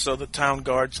them, so the town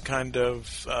guard's kind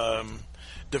of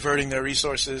diverting their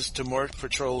resources to more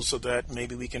patrols so that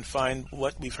maybe we can find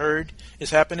what we've heard is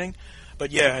happening.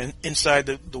 But yeah, inside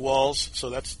the walls, so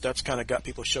that's kind of got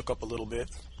people shook up a little bit.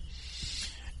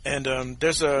 And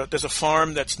there's a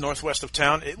farm that's northwest of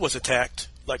town. It was attacked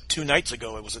like 2 nights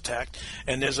ago. It was attacked,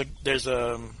 and there's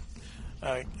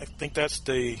I think that's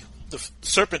the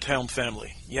Serpent Helm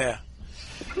family. Yeah.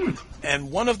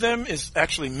 And one of them is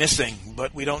actually missing,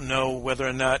 but we don't know whether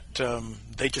or not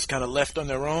they just kind of left on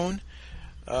their own,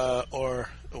 or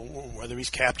whether he's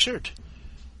captured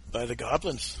by the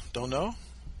goblins. Don't know.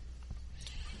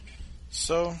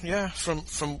 So yeah, from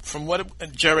what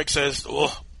Jarek says,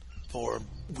 poor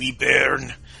wee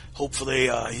bairn. Hopefully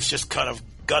he's just kind of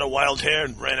got a wild hair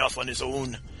and ran off on his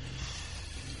own.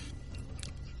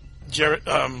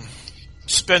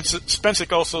 Spencer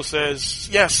also says,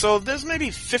 yeah, so there's maybe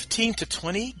 15 to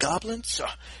 20 goblins.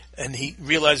 And he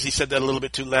realizes he said that a little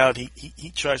bit too loud.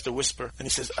 He tries to whisper, and he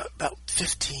says about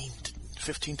 15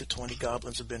 to 20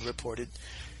 goblins have been reported.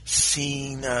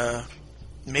 Seen,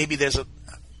 maybe there's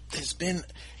been,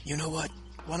 you know what?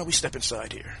 Why don't we step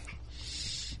inside here?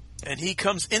 And he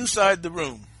comes inside the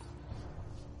room,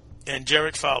 and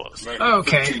Jarek follows.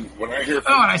 Okay. When I hear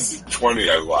 15 to 20,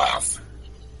 I laugh,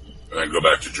 and I go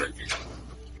back to drinking.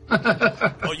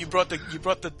 Oh, you brought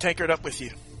the tankard up with you.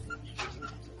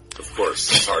 Of course,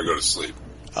 that's how I go to sleep.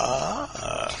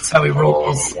 That's how he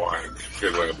rolls. Wine,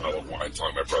 feeling a bottle of wine,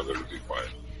 telling my brother to be quiet.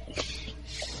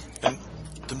 And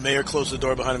the mayor closed the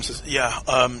door behind him and says, yeah,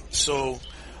 so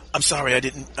I'm sorry, I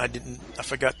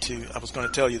forgot to, I was going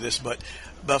to tell you this, but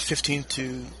about 15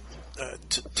 to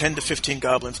 10 to 15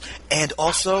 goblins. And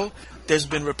also, there's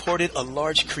been reported a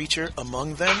large creature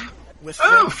among them with them.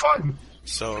 Oh, fun.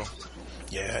 So,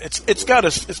 yeah, it's got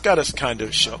us kind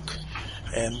of shook.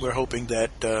 And we're hoping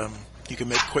that you can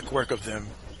make quick work of them.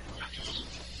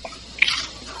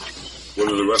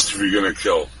 What are the rest of you going to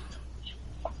kill?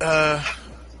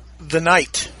 The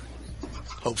night,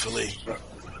 hopefully.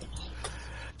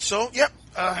 So, yep,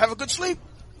 have a good sleep.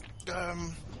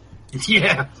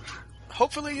 Yeah.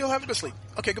 Hopefully you'll have a good sleep.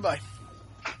 Okay, goodbye.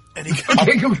 And he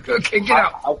okay, get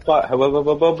out.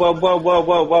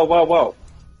 Whoa.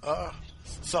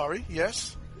 Sorry,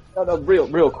 yes? No,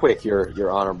 real quick,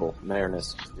 your honorable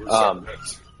mayorness.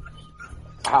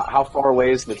 How far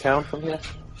away is the town from here?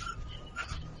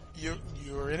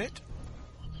 You're in it?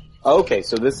 Okay,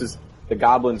 so the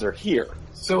goblins are here.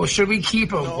 So should we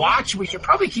keep a watch? We should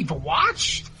probably keep a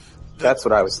watch. That's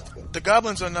what I was thinking. The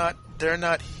goblins are not. They're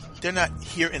not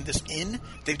here in this inn.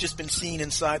 They've just been seen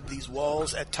inside these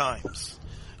walls at times.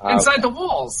 Inside the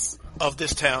walls of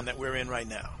this town that we're in right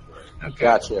now. Okay.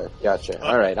 Gotcha.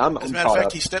 All right, I'm as a matter of fact,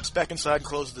 up. he steps back inside and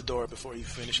closes the door before he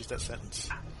finishes that sentence.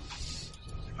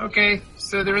 Okay,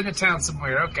 so they're in the town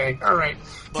somewhere. Okay, all right.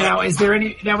 But, is there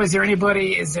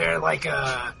anybody? Is there like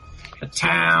a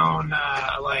town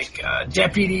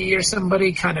deputy or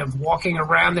somebody kind of walking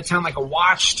around the town like a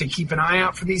watch to keep an eye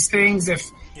out for these things?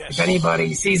 If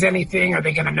anybody sees anything, are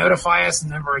they going to notify us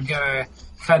and then we're going to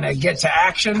kind of get to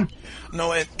action?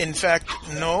 No, in fact,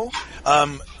 no.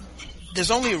 There's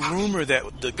only a rumor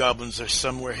that the goblins are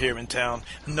somewhere here in town.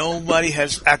 Nobody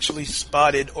has actually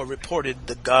spotted or reported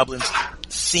the goblins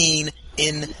seen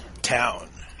in town.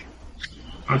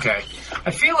 Okay.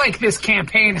 I feel like this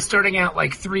campaign is starting out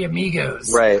like Three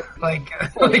Amigos. Right. Like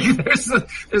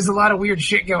there's a lot of weird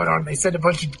shit going on. They sent a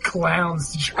bunch of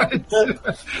clowns to try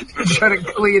to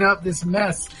clean up this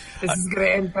mess. This is going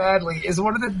to end badly. Is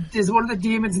one of the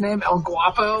demons named El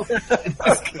Guapo?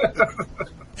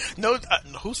 No,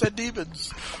 who said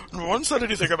demons? No one said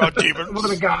anything about demons. One of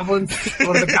the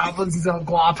goblins is El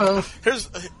Guapo.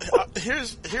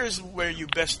 Here's where you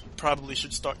best probably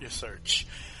should start your search.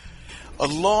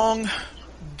 Along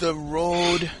the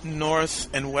road north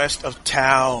and west of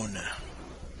town,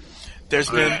 there's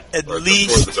been at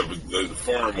least... The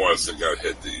farm was that got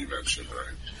hit that you mentioned,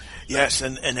 right? Yes,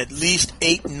 and at least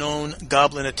 8 known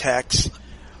goblin attacks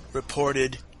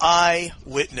reported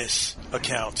eyewitness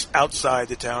accounts outside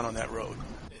the town on that road.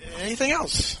 Anything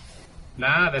else?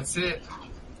 Nah, that's it.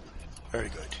 Very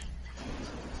good.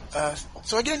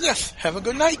 So again, yes, have a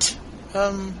good night.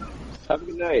 Have a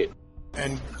good night.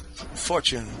 And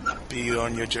fortune be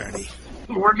on your journey.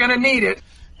 We're gonna need it.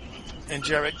 And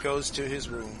Jarek goes to his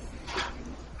room.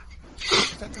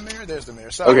 Is that the mirror? There's the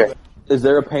mirror. Sorry. Okay. Is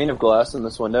there a pane of glass in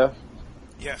this window?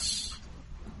 Yes.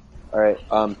 All right.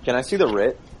 Can I see the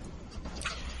writ?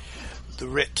 The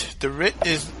writ. The writ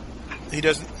is... He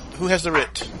doesn't... Who has the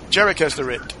writ? Jarek has the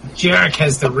writ. Jarek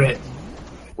has the writ.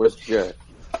 Where's Jarek?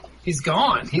 He's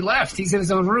gone. He left. He's in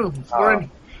his own room.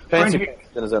 Fancy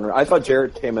in his own room. I thought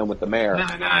Jarek came in with the mayor.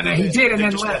 No. He did and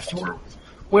then left.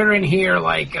 We're in here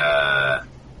like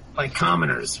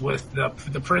commoners with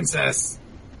the princess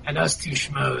and us 2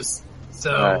 schmoes.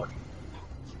 So... Right.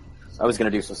 I was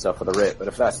going to do some stuff with the writ, but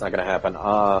if that's not going to happen,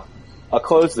 I'll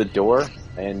close the door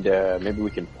and maybe we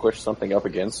can push something up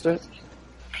against it.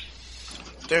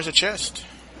 There's a chest.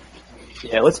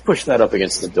 Yeah, let's push that up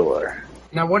against the door.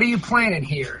 Now, what are you planning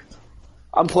here?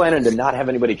 I'm planning to not have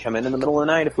anybody come in the middle of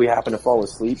the night if we happen to fall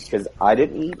asleep, because I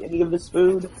didn't eat any of this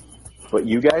food, but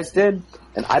you guys did,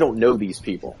 and I don't know these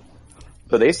people.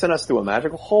 So they sent us through a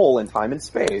magical hole in time and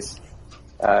space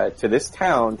to this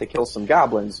town to kill some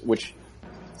goblins, which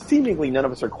seemingly none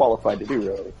of us are qualified to do,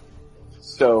 really.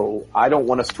 So I don't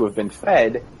want us to have been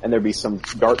fed, and there be some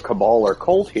dark cabal or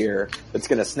cult here that's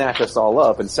going to snatch us all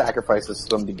up and sacrifice us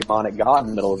to some demonic god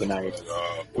in the middle of the night.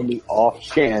 On the off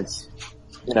chance,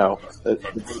 My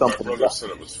something. brother said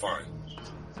it was fine.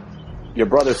 Your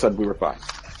brother said we were fine.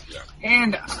 Yeah.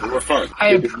 And We were fine.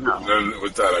 And then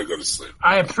with that, I go to sleep.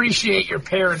 I appreciate your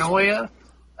paranoia,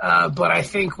 but I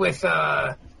think with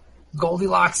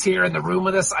Goldilocks here in the room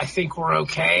with us, I think we're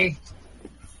okay.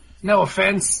 No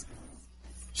offense.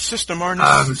 Sister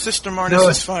Marnus. Sister Marnus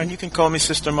is fine. You can call me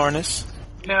Sister Marnus.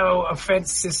 No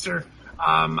offense, sister.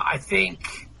 I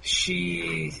think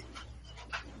she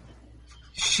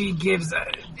gives.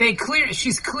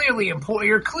 She's clearly important.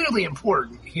 You're clearly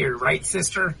important here, right,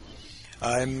 sister?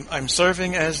 I'm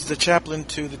serving as the chaplain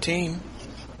to the team.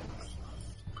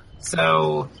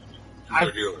 So,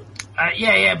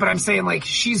 yeah, but I'm saying like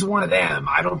she's one of them.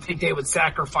 I don't think they would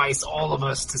sacrifice all of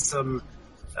us to some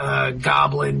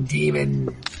goblin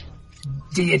demon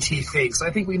deity thing. So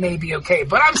I think we may be okay.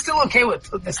 But I'm still okay with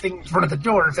putting this thing in front of the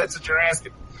door if that's what you're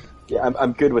asking. Yeah,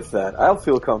 I'm good with that. I'll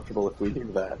feel comfortable if we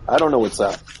do that. I don't know what's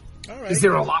up. All right. Is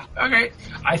there a lot? Okay.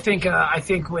 I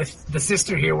think with the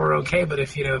sister here we're okay. But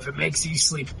if it makes you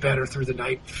sleep better through the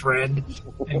night, friend,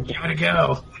 then give it a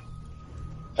go.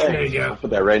 Hey, there you go. I'll put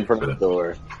that right in front of the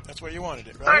door. That's where you wanted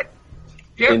it, All right. right?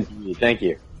 Yep. Indeed. Thank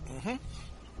you.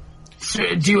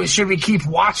 Should we keep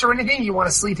watch or anything? You want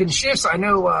to sleep in shifts? I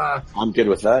know I'm good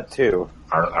with that too.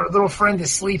 our little friend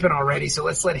is sleeping already, so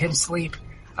let's let him sleep.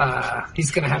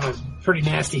 He's going to have a pretty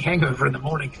nasty hangover in the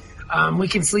morning. We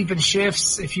can sleep in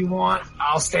shifts if you want.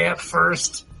 I'll stay up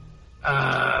first.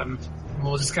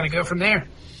 We'll just kind of go from there.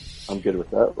 I'm good with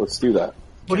that. Let's do that.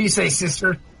 What do you say,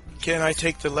 sister? Can I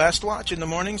take the last watch in the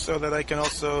morning so that I can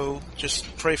also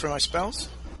just pray for my spells?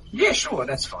 Yeah, sure,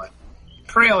 that's fine.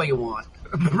 Pray all you want.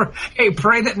 Hey,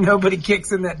 pray that nobody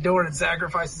kicks in that door and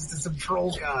sacrifices to some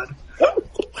troll god.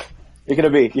 You're gonna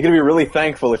be really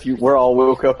thankful if we're all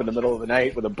woke up in the middle of the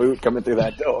night with a boot coming through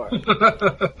that door.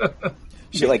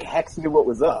 She Hex knew what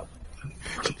was up.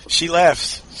 She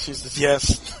laughs. She says,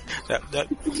 "Yes,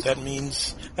 that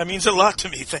means a lot to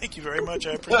me. Thank you very much.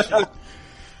 I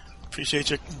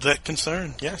appreciate that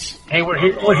concern. Yes. Hey, we're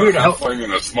here to help. Playing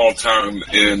in a small town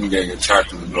inn, getting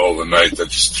attacked in the middle of the night,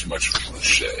 that's just too much of a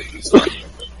cliche. He's not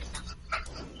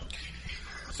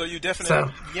So you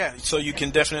definitely, so you can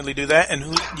definitely do that.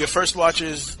 And your first watch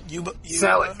is you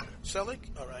Selig. Selig?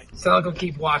 All right. Selig will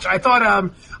keep watch. I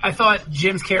thought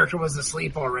Jim's character was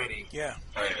asleep already. Yeah.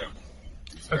 I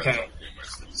am. Okay.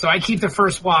 So I keep the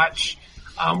first watch.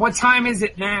 What time is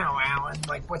it now, Alan?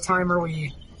 What time are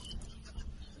we?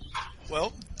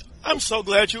 Well, I'm so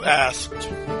glad you asked.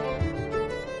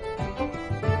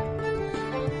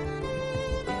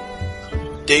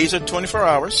 Days are 24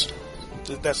 hours.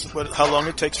 That's how long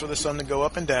it takes for the sun to go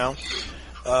up and down,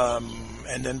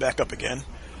 and then back up again.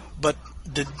 But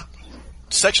the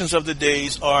sections of the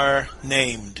days are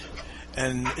named,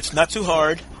 and it's not too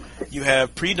hard. You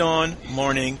have pre-dawn,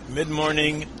 morning,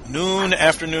 mid-morning, noon,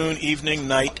 afternoon, evening,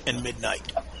 night, and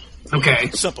midnight. Okay.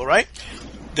 Simple, right?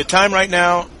 The time right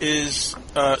now is,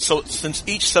 so since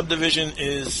each subdivision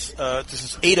is, this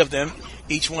is 8 of them,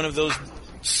 each one of those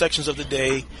sections of the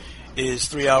day is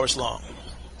 3 hours long.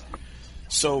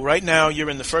 So right now you're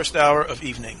in the first hour of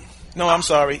evening. No, I'm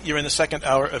sorry. You're in the second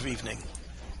hour of evening.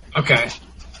 Okay.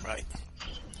 Right.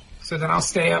 So then I'll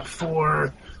stay up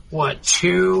for,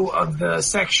 2 of the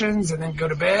sections and then go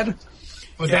to bed?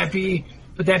 Would that be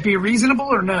reasonable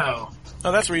or no?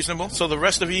 Oh, that's reasonable. So the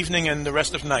rest of evening and the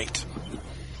rest of night.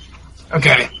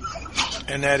 Okay.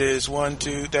 And that is 1,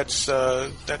 2, that's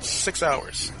 6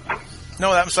 hours.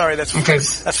 No, I'm sorry, that's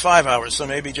 5 hours, so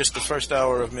maybe just the first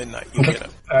hour of midnight you get up.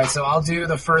 Alright, so I'll do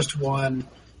the first one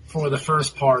for the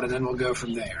first part, and then we'll go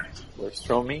from there. Works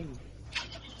for me.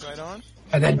 Right on?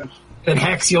 And then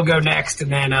Hex, you'll go next,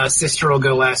 and then Sister will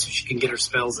go last so she can get her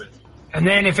spells in. And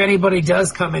then if anybody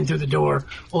does come in through the door,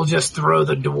 we'll just throw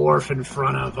the dwarf in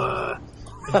front of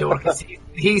the door, because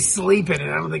he's sleeping,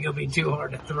 and I don't think it'll be too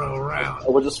hard to throw around.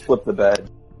 We'll just flip the bed.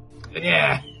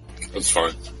 Yeah. That's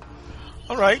fine.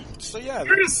 All right, so yeah.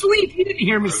 You're asleep. You didn't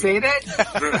hear me say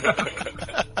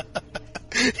that.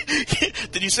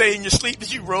 Did you say in your sleep,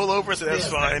 did you roll over? So that's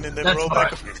fine, and then roll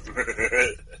back.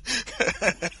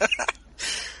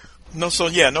 No, so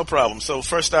yeah, no problem. So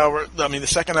the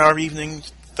second hour of evening,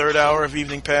 third hour of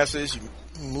evening passes,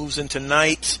 moves into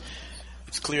night.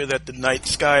 It's clear that the night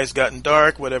sky has gotten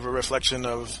dark. Whatever reflection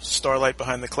of starlight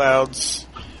behind the clouds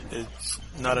is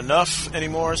not enough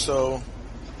anymore, so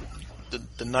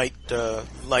the night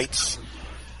lights,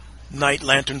 night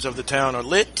lanterns of the town are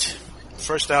lit.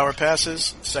 First hour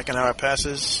passes, second hour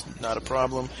passes, not a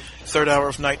problem. Third hour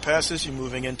of night passes, you're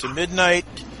moving into midnight.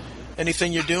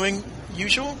 Anything you're doing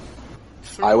usual?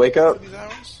 I wake up. These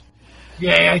hours?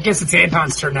 Yeah, I guess it's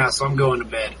Anton's turn now, so I'm going to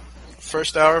bed.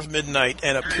 First hour of midnight,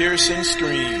 and a piercing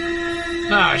scream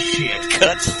Ah, shit.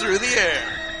 cuts through the air.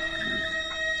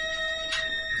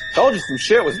 Told you some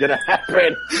shit was gonna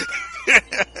happen.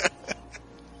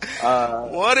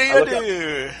 What do you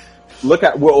do? Look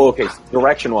at, okay,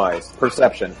 direction-wise,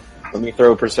 perception. Let me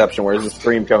throw perception. Where's the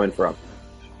scream coming from?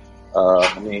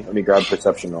 Let me grab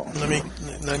perception roll.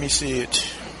 Let me see it.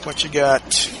 What you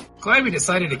got? Glad we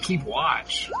decided to keep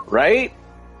watch. Right?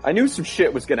 I knew some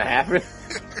shit was gonna happen.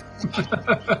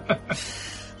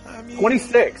 I mean,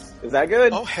 26. Is that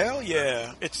good? oh hell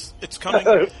yeah! It's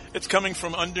coming. It's coming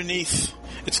from underneath.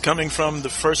 It's coming from the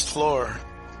first floor.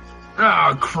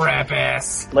 Oh, crap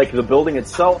ass. Like the building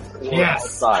itself or Yes.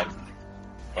 outside?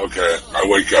 Okay, I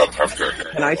wake up after.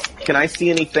 Can I see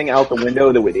anything out the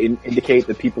window that would indicate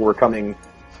that people were coming,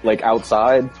 like,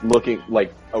 outside, looking,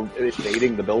 like,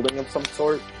 invading the building of some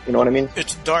sort? You know what I mean?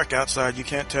 It's dark outside. You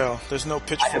can't tell. There's no dark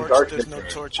pitchforks. There's no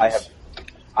vision. torches.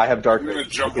 I have dark I'm gonna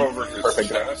vision. jump over his Perfect.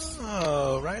 chest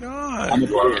Oh, right on. and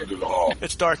go out into the hall.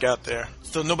 It's dark out there,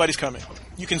 so nobody's coming.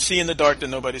 You can see in the dark that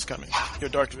nobody's coming. Your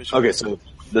dark vision. Okay, so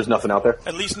there's nothing out there?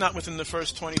 At least not within the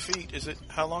first 20 feet. Is it?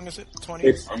 How long is it? 20?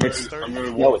 It's- I'm 30?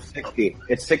 gonna No, walk. it's 60.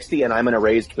 It's 60, and I'm in a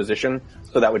raised position,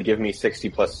 so that would give me 60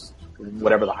 plus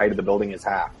whatever the height of the building is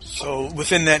half. So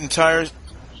within that entire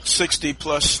 60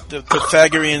 plus the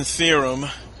Pythagorean theorem,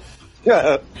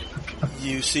 Yeah.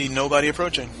 you see nobody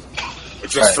approaching.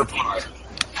 Just for pie.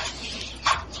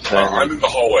 I'm in the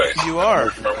hallway. You are. I'm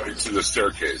working my way to the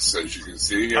staircase, as you can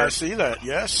see here. I see that.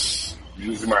 Yes,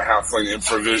 Using my halfling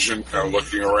infravision, kind of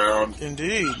looking around.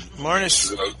 indeed. Marnus,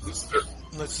 The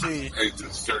let's see.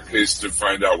 staircase to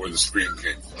find out where the scream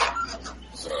came from.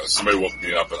 So somebody woke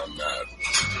me up and I'm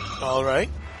mad. All right.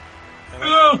 And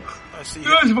Oh, I see. you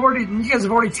guys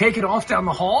have already taken off down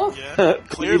the hall? Yeah,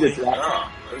 clearly. Yeah,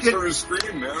 I just heard a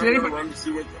scream, man. I'm Did gonna run to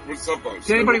see what's up on it.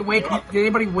 Did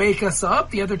anybody wake us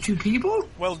up? The other two people?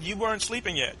 Well, you weren't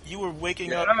sleeping yet. You were waking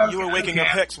Yeah, up. You were waking up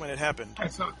okay. Hex when it happened.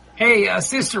 Hey,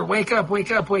 sister, wake up,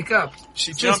 wake up, wake up.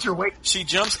 She Sister, wake. She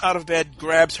jumps out of bed,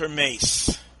 grabs her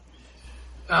mace.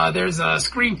 There's a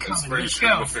scream coming. Spray Let's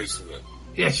straight in go. the face of it.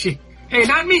 Yeah, Hey,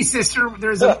 not me, sister.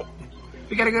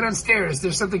 We gotta go downstairs.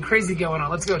 There's something crazy going on.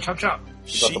 Let's go. Chop, chop. About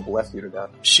She to bless you to death.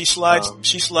 she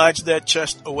slides that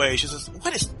chest away. She says,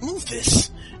 move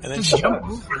this, and then she Jump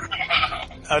over.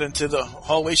 out into the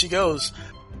hallway she goes.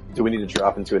 Do we need to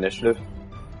drop into initiative?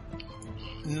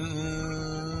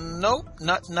 Nope,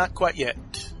 not quite yet.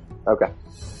 Okay.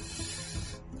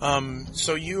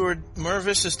 So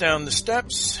Mervis is down the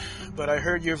steps, but I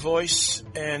heard your voice,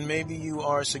 and maybe you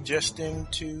are suggesting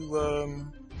to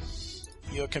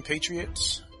your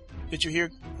compatriots. Did you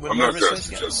hear what I'm not Mervis going to says?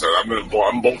 suggest that.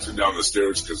 I'm bolting down the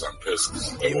stairs because I'm pissed.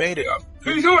 'cause they You woke made me it. up.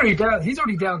 He's already down. He's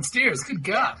already downstairs. Good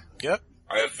God. Yep.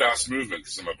 I have fast movement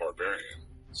because I'm a barbarian.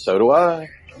 So do I.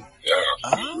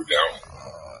 Yeah, we're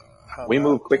down. We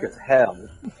move quick as hell.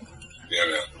 Yeah,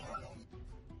 man.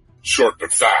 Short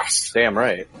but fast. Damn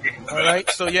right. All right.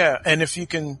 So yeah, and if you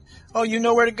can, you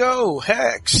know where to go.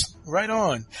 Hex, right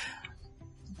on,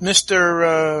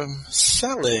 Mr.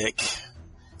 Selick.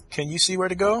 Can you see where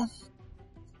to go?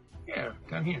 Yeah,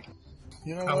 down here.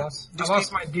 You know I what?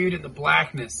 lost my dude in the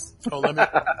blackness. Oh, let me.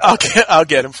 I'll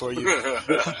get him for you.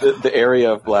 The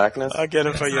area of blackness. I'll get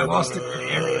him for you. I lost him in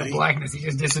the area of blackness. He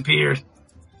just disappeared.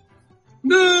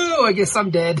 No, I guess I'm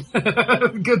dead.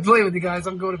 Good play with you guys.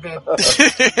 I'm going to bed.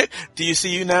 Do you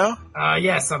see you now?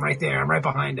 Yes, I'm right there. I'm right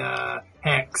behind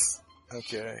Hex.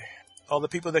 Okay. All the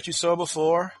people that you saw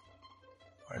before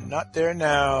are not there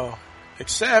now,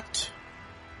 except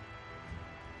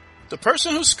the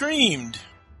person who screamed.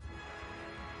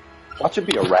 Watch it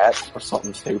be a rat or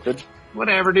something stupid.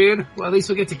 Whatever, dude. Well, at least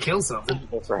we'll get to kill something.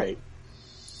 That's right.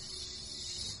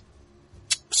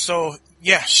 So,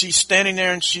 yeah, she's standing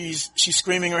there and she's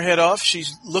screaming her head off.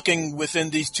 She's looking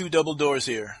within these 2 double doors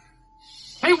here.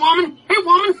 Hey, woman! Hey,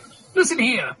 woman! Listen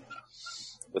here.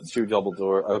 The 2 double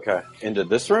door. Okay, into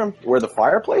this room where the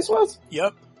fireplace was.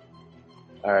 Yep.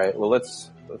 All right. Well, let's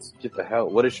get the hell.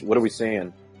 What are we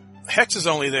seeing? Hex is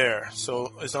only there,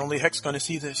 so is only Hex going to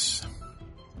see this?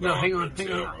 No, hang on.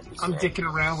 I'm dicking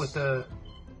around with the...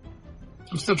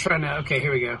 I'm still trying to... Okay,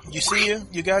 here we go. You see you?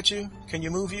 You got you? Can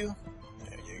you move you?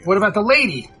 There you go. What about the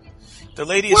lady? The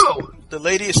lady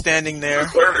is standing there.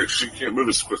 She can't move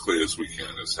as quickly as we can,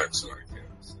 as Hex and I can.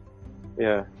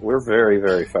 Yeah, we're very,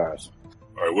 very fast.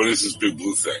 All right, what is this big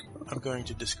blue thing? I'm going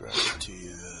to describe it to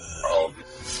you. Oh,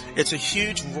 It's a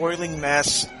huge roiling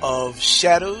mass of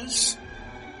shadows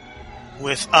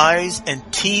with eyes and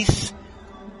teeth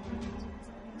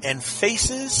and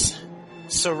faces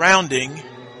surrounding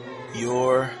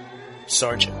your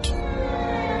sergeant.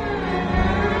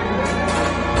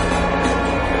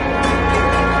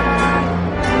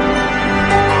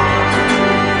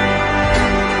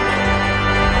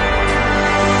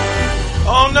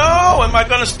 Oh no! Am I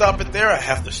going to stop it there? I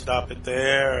have to stop it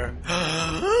there.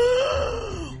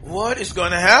 What is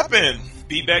going to happen?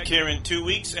 Be back here in 2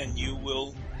 weeks and you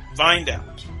will find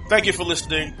out. Thank you for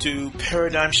listening to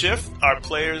Paradigm Shift. Our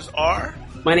players are...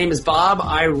 My name is Bob.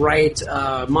 I write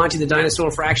Monty the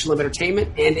Dinosaur for Action Lab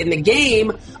Entertainment. And in the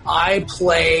game, I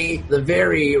play the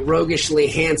very roguishly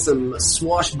handsome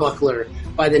swashbuckler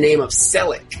by the name of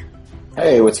Selic.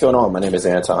 Hey, what's going on? My name is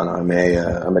Anton. I'm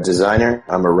a designer.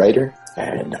 I'm a writer.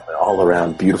 And an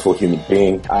all-around beautiful human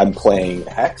being. I'm playing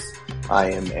Hex.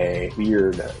 I am a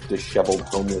weird, disheveled,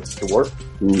 homeless dwarf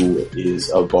who is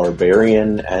a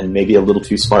barbarian and maybe a little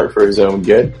too smart for his own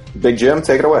good. Big Jim,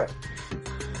 take it away.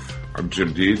 I'm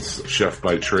Jim Dietz, chef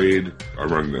by trade. I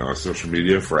run social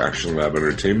media for Action Lab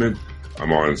Entertainment.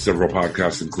 I'm on several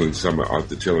podcasts, including some at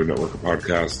the Taylor Network of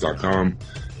Podcasts.com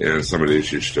and some at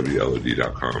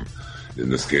hhwlod.com. In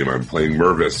this game, I'm playing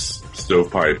Mervis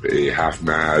Stovepipe, a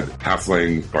half-mad,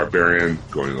 halfling barbarian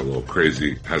going a little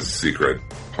crazy, has a secret,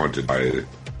 haunted by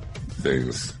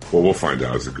things. Well, we'll find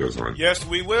out as it goes on. Yes,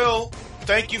 we will.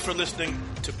 Thank you for listening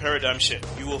to Paradigm Shift.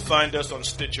 You will find us on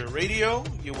Stitcher Radio.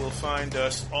 You will find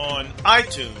us on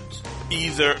iTunes,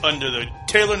 either under the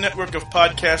Taylor Network of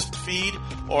Podcast feed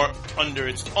or under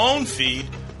its own feed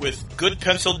with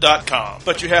goodpencil.com.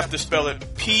 But you have to spell it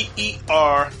PERIDYYM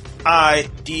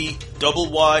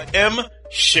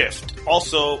Shift.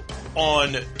 Also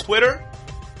on Twitter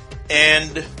and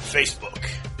Facebook.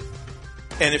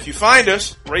 And if you find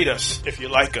us, rate us if you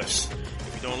like us.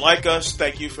 If you don't like us,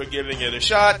 thank you for giving it a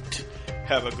shot.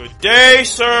 Have a good day,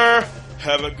 sir.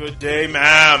 Have a good day,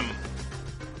 ma'am.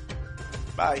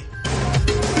 Bye.